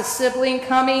perhaps a sibling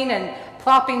coming and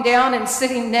plopping down and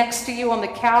sitting next to you on the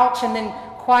couch and then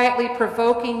quietly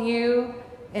provoking you,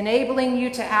 enabling you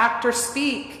to act or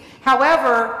speak.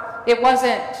 However, it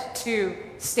wasn't to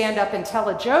stand up and tell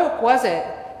a joke, was it?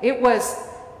 It was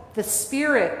the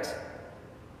Spirit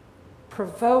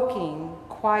provoking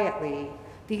quietly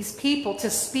these people to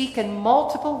speak in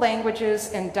multiple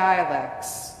languages and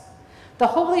dialects. The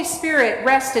Holy Spirit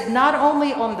rested not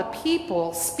only on the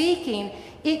people speaking,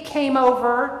 it came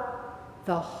over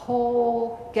the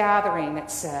whole gathering, it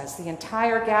says, the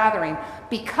entire gathering,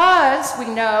 because we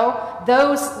know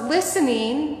those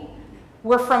listening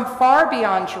were from far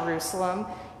beyond Jerusalem,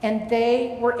 and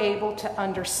they were able to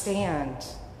understand.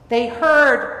 They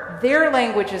heard their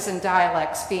languages and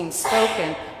dialects being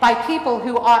spoken by people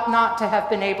who ought not to have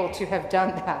been able to have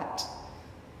done that.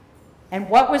 And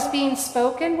what was being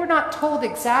spoken, we're not told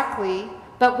exactly,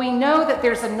 but we know that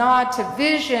there's a nod to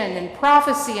vision and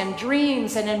prophecy and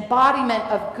dreams and embodiment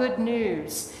of good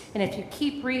news. And if you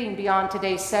keep reading beyond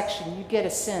today's section, you get a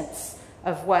sense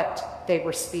of what they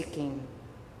were speaking.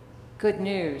 Good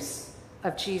news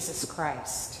of Jesus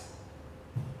Christ.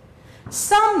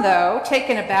 Some, though,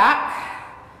 taken aback,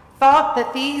 thought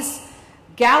that these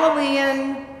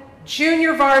Galilean,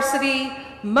 junior varsity,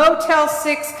 Motel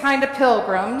 6 kind of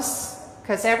pilgrims,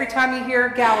 because every time you hear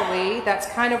Galilee, that's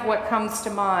kind of what comes to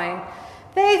mind,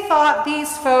 they thought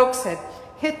these folks had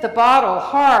hit the bottle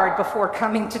hard before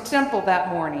coming to temple that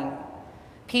morning.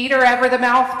 Peter, ever the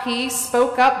mouthpiece,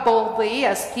 spoke up boldly,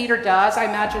 as Peter does. I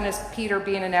imagine as Peter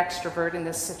being an extrovert in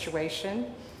this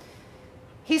situation.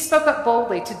 He spoke up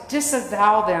boldly to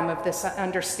disavow them of this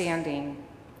understanding,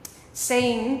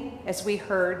 saying, as we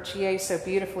heard G.A. so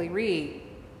beautifully read,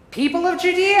 "People of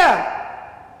Judea,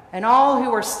 and all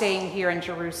who are staying here in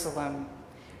Jerusalem."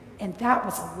 And that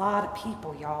was a lot of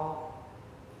people, y'all.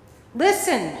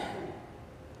 "Listen,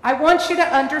 I want you to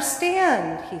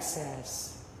understand," he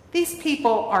says. "These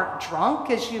people aren't drunk,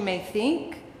 as you may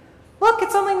think. Look,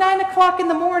 it's only 9 o'clock in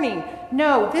the morning.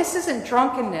 No, this isn't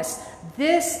drunkenness.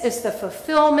 This is the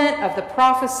fulfillment of the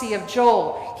prophecy of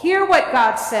Joel. Hear what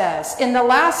God says. In the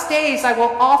last days, I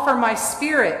will offer my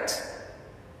Spirit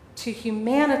to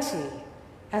humanity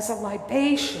as a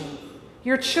libation.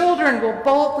 Your children will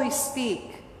boldly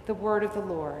speak the word of the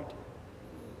Lord."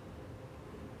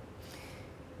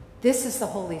 This is the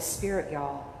Holy Spirit,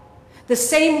 y'all. The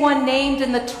same one named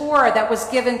in the Torah that was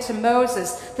given to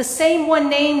Moses, the same one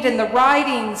named in the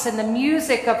writings and the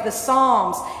music of the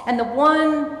Psalms, and the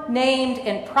one named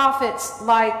in prophets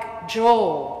like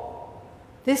Joel.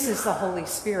 This is the Holy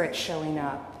Spirit showing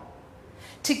up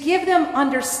to give them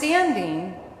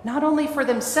understanding, not only for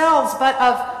themselves, but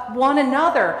of one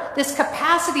another, this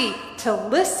capacity to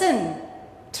listen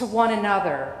to one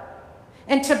another,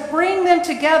 and to bring them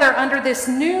together under this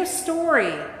new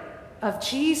story of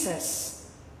Jesus,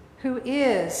 who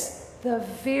is the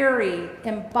very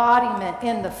embodiment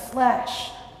in the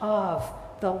flesh of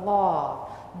the law.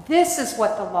 This is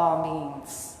what the law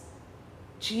means.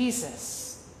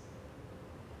 Jesus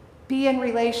be in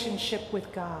relationship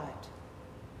with God.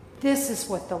 This is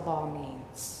what the law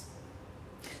means.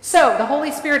 So the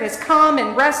Holy Spirit has come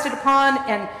and rested upon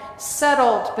and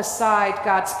settled beside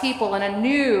God's people in a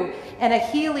new and a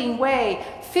healing way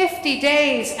 50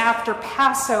 days after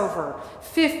Passover.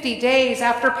 50 days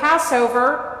after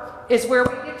Passover is where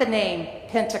we get the name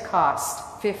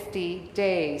Pentecost, 50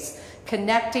 days,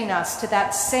 connecting us to that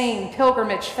same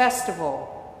pilgrimage festival.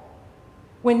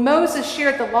 When Moses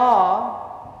shared the law,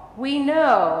 we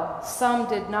know some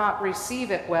did not receive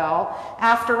it well.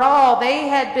 After all, they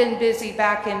had been busy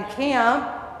back in camp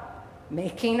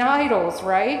making idols,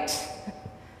 right?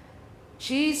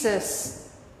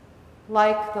 Jesus,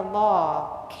 like the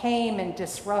law, came and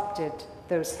disrupted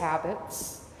those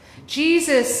habits.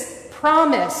 Jesus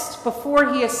promised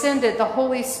before he ascended the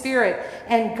Holy Spirit,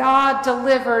 and God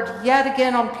delivered yet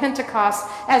again on Pentecost,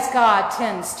 as God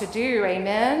tends to do.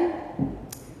 Amen?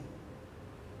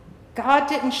 God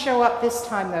didn't show up this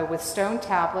time, though, with stone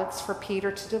tablets for Peter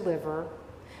to deliver.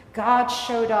 God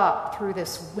showed up through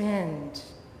this wind,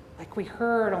 like we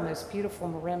heard on those beautiful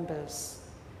marimbas.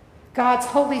 God's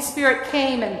Holy Spirit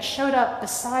came and showed up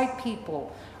beside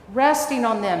people, resting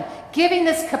on them, giving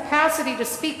this capacity to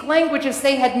speak languages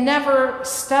they had never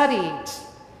studied.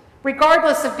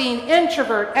 Regardless of being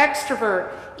introvert,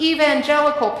 extrovert,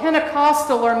 evangelical,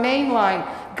 Pentecostal, or mainline,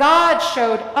 God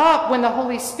showed up when the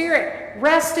Holy Spirit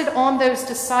rested on those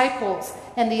disciples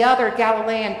and the other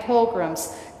Galilean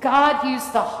pilgrims. God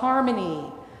used the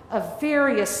harmony of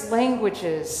various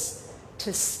languages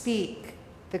to speak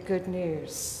the good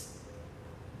news.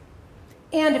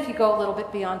 And if you go a little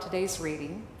bit beyond today's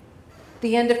reading,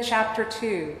 the end of chapter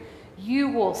 2, you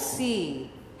will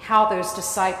see how those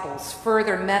disciples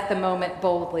further met the moment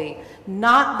boldly,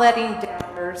 not letting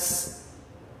doubters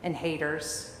and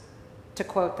haters, to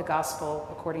quote the gospel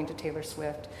according to Taylor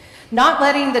Swift, not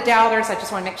letting the doubters, I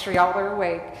just want to make sure y'all are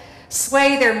awake,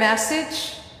 sway their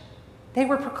message. They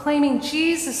were proclaiming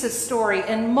Jesus' story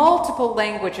in multiple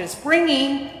languages,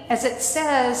 bringing, as it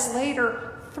says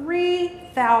later,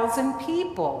 3,000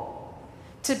 people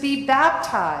to be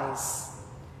baptized.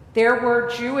 There were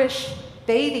Jewish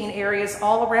bathing areas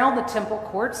all around the temple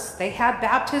courts. They had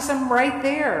baptism right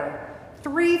there.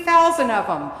 3,000 of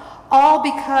them, all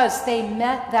because they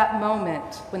met that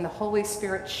moment when the Holy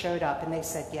Spirit showed up and they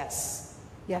said yes,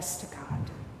 yes to God.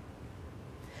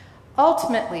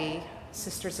 Ultimately,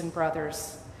 sisters and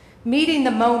brothers, meeting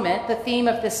the moment, the theme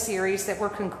of this series that we're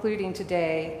concluding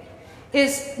today,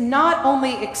 is not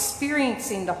only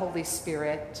experiencing the Holy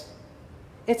Spirit,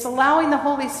 it's allowing the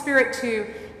Holy Spirit to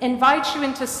invite you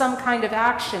into some kind of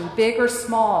action, big or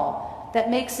small, that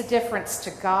makes a difference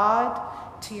to God,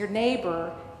 to your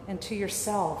neighbor, and to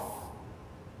yourself.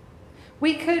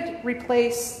 We could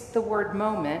replace the word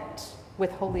moment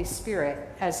with Holy Spirit,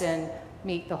 as in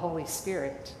meet the Holy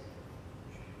Spirit.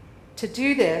 To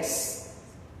do this,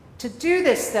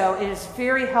 though, it is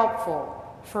very helpful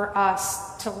for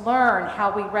us to learn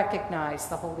how we recognize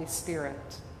the Holy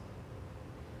Spirit.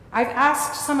 I've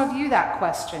asked some of you that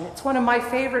question. It's one of my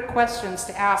favorite questions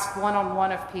to ask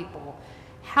one-on-one of people.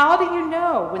 How do you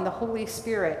know when the Holy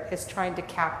Spirit is trying to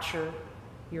capture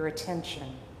your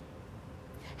attention?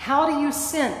 How do you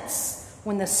sense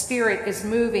when the Spirit is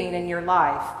moving in your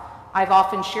life? I've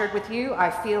often shared with you, I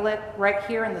feel it right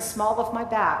here in the small of my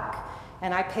back,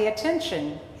 and I pay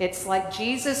attention. It's like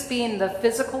Jesus being the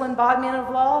physical embodiment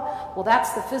of law. Well,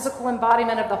 that's the physical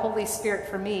embodiment of the Holy Spirit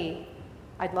for me.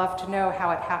 I'd love to know how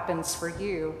it happens for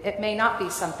you. It may not be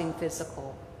something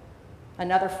physical.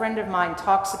 Another friend of mine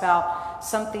talks about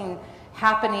something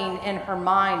happening in her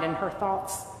mind, and her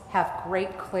thoughts have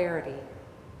great clarity.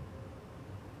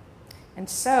 And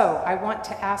so I want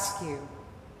to ask you,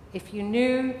 if you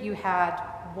knew you had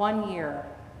 1 year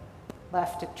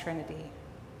left at Trinity,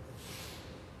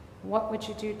 what would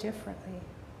you do differently?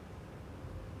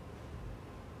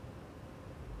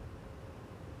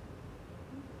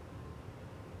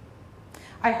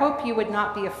 I hope you would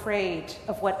not be afraid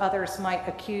of what others might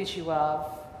accuse you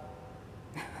of.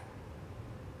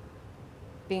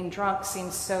 Being drunk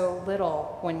seems so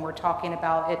little when we're talking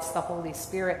about it's the Holy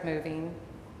Spirit moving.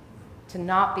 To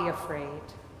not be afraid.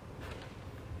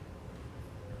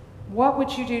 What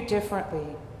would you do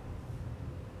differently?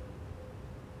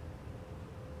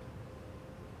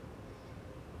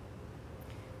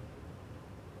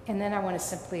 And then I want to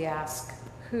simply ask,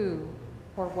 who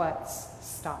or what's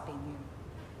stopping you?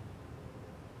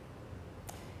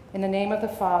 In the name of the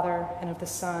Father, and of the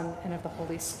Son, and of the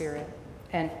Holy Spirit,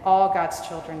 and all God's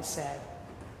children said,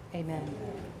 amen.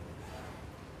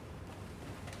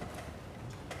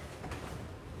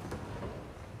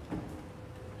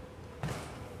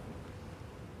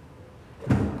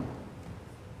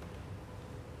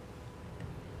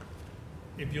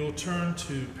 If you'll turn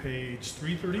to page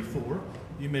 334,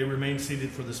 you may remain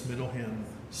seated for this middle hymn,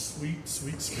 Sweet,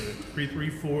 Sweet Spirit,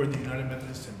 334 in the United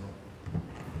Methodist Hymnal.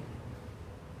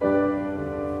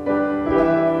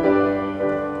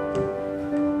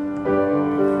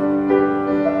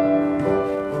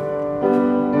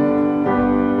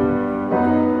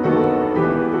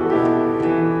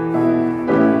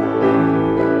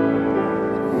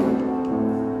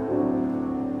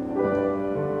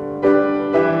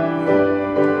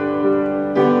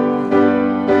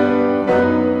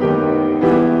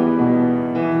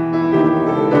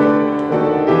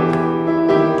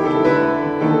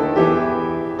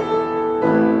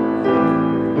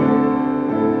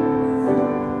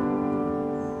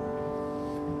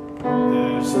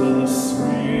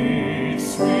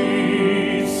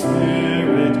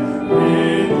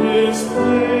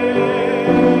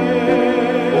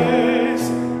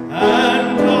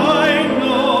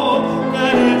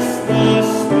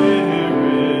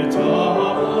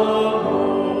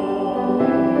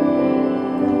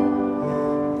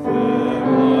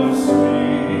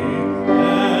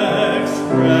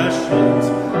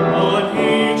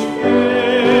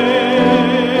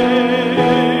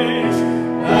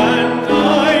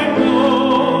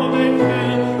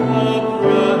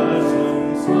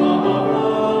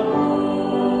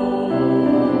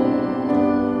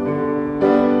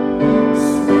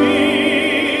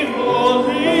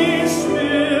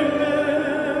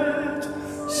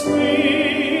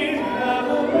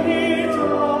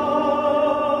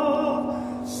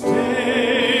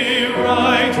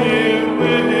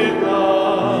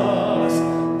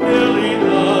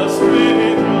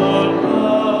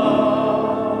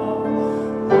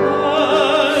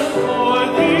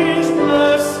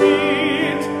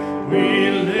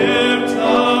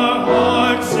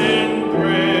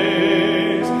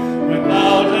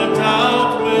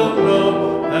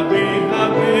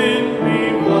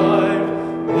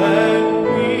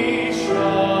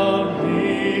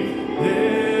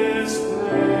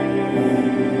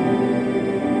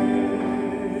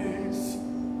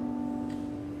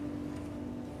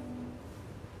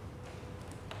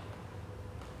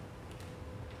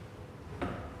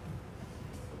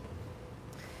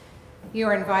 You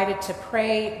are invited to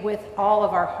pray with all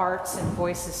of our hearts and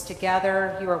voices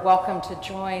together. You are welcome to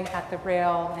join at the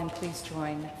rail, and please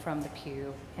join from the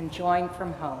pew and join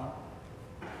from home.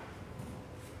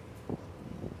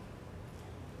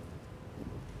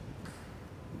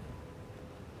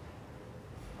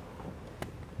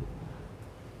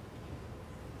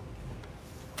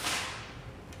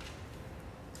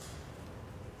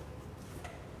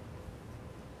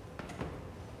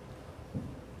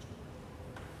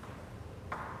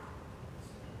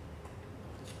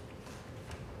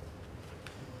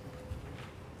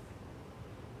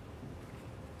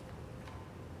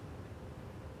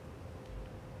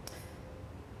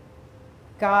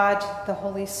 God, the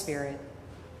Holy Spirit,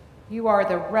 you are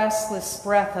the restless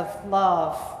breath of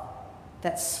love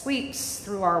that sweeps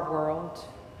through our world.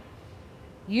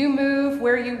 You move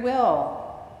where you will.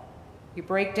 You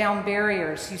break down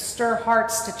barriers. You stir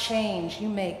hearts to change. You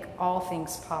make all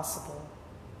things possible.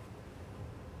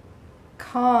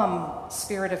 Come,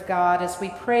 Spirit of God, as we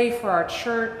pray for our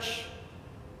church,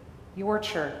 your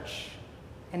church,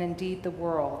 and indeed the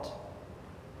world,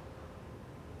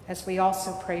 as we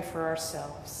also pray for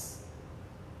ourselves.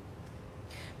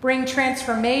 Bring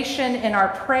transformation in our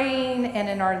praying and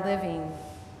in our living,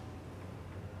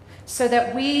 so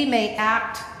that we may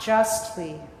act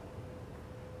justly,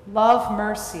 love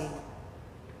mercy,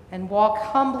 and walk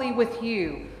humbly with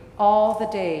you all the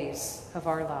days of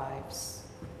our lives.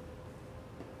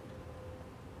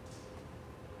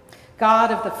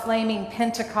 God of the flaming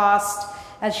Pentecost,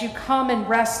 as you come and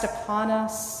rest upon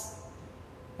us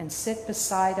and sit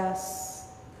beside us,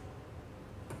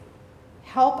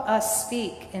 help us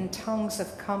speak in tongues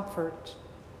of comfort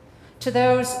to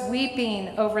those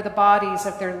weeping over the bodies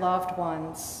of their loved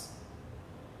ones,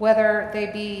 whether they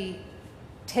be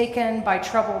taken by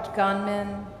troubled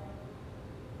gunmen,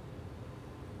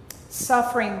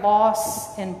 suffering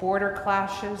loss in border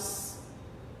clashes,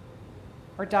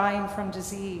 or dying from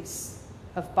disease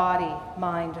of body,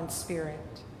 mind, and spirit.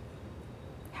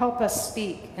 Help us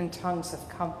speak in tongues of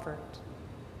comfort.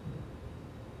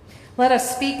 Let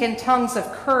us speak in tongues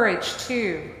of courage,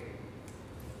 too,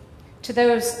 to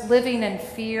those living in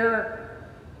fear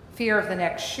of the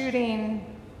next shooting,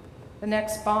 the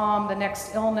next bomb, the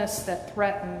next illness that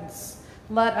threatens.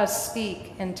 Let us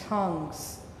speak in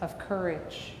tongues of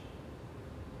courage.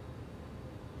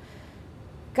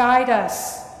 Guide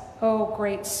us, O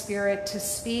great Spirit, to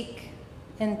speak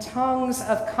in tongues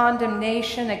of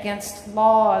condemnation against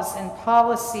laws and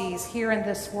policies here in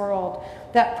this world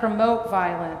that promote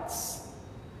violence,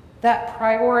 that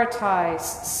prioritize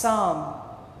some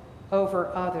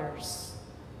over others.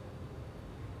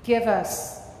 Give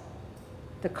us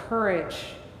the courage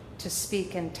to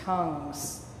speak in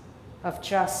tongues of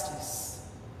justice.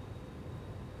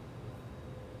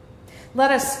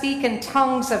 Let us speak in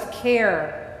tongues of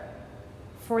care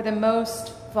for the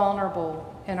most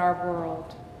vulnerable in our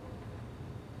world.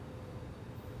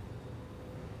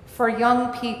 For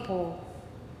young people,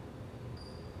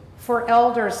 for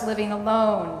elders living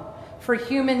alone, for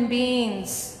human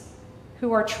beings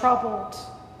who are troubled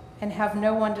and have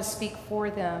no one to speak for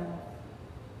them,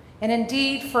 and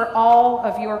indeed for all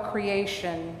of your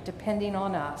creation depending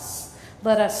on us,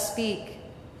 let us speak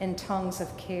in tongues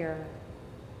of care.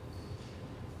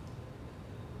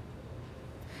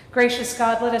 Gracious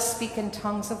God, let us speak in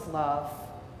tongues of love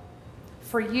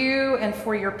for you and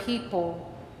for your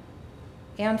people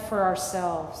and for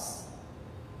ourselves.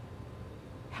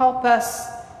 Help us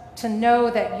to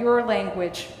know that your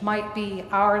language might be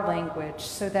our language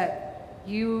so that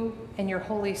you and your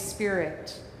Holy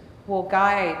Spirit will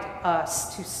guide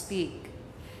us to speak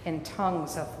in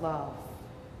tongues of love.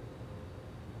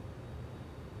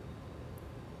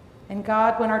 And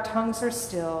God, when our tongues are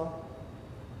still,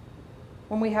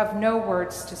 when we have no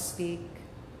words to speak,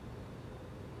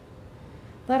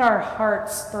 let our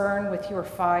hearts burn with your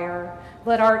fire.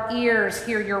 Let our ears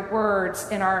hear your words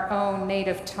in our own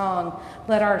native tongue.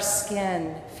 Let our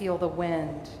skin feel the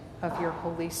wind of your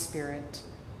Holy Spirit,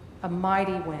 a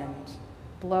mighty wind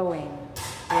blowing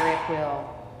where it will.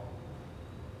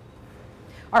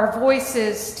 Our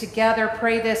voices together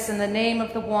pray this in the name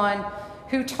of the one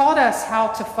who taught us how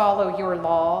to follow your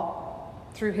law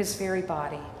through his very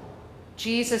body,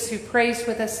 Jesus, who prays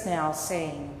with us now,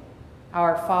 saying,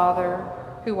 Our Father,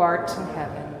 who art in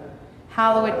heaven,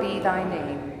 hallowed be thy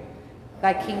name.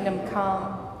 Thy kingdom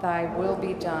come, thy will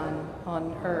be done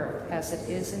on earth as it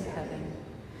is in heaven.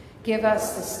 Give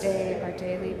us this day our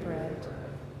daily bread,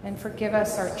 and forgive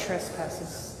us our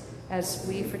trespasses, as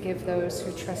we forgive those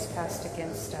who trespass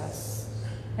against us.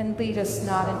 And lead us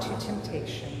not into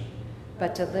temptation,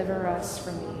 but deliver us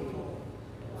from evil.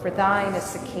 For thine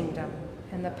is the kingdom,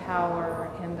 and the power,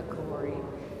 and the glory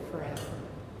forever.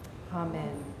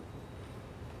 Amen.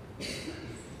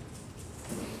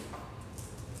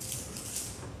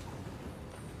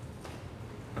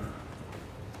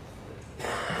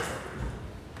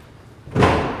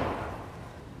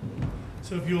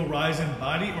 So if you'll rise in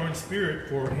body or in spirit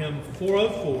for hymn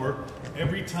 404,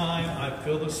 Every Time I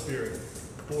Feel the Spirit,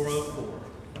 404.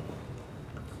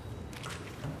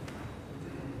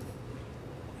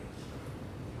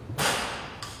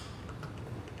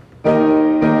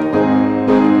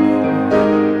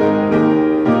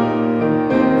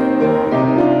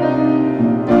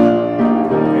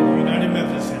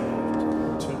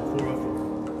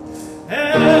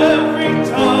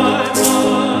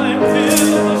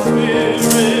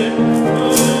 Spirit,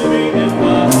 moving in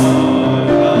my heart.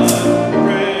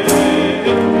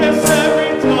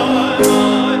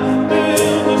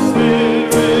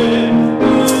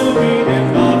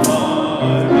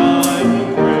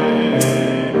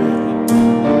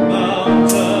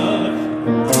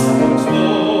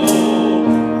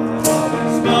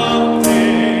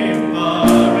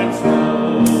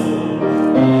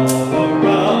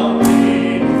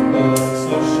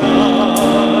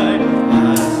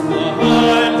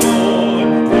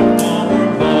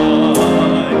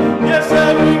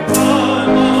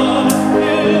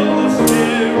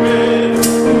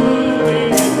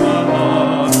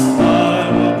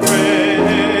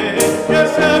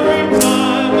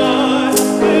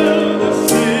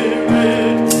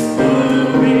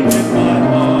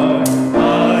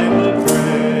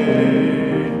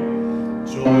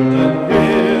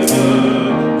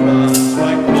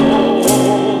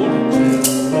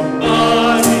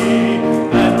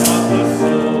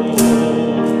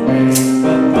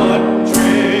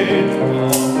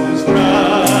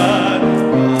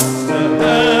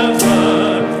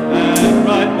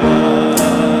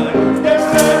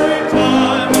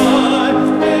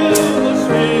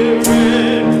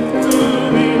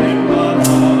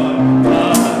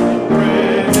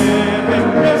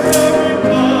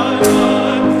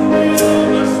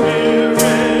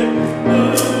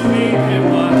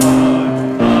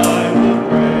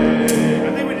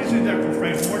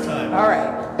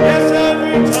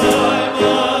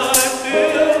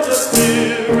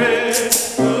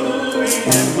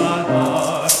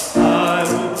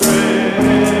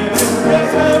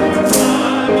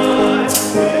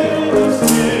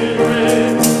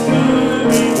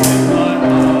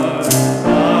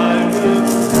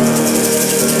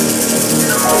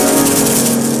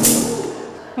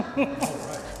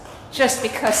 just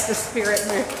because the Spirit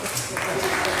moved. Sisters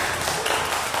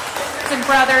and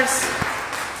brothers,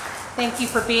 thank you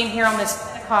for being here on this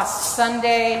Pentecost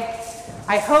Sunday.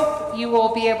 I hope you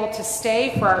will be able to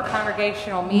stay for our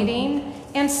congregational meeting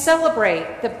and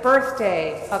celebrate the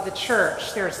birthday of the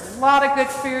church. There's a lot of good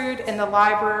food in the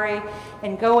library,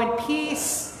 and go in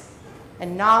peace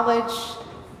and knowledge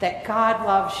that God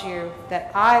loves you,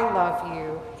 that I love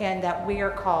you, and that we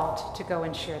are called to go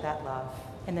and share that love.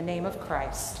 In the name of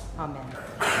Christ, amen.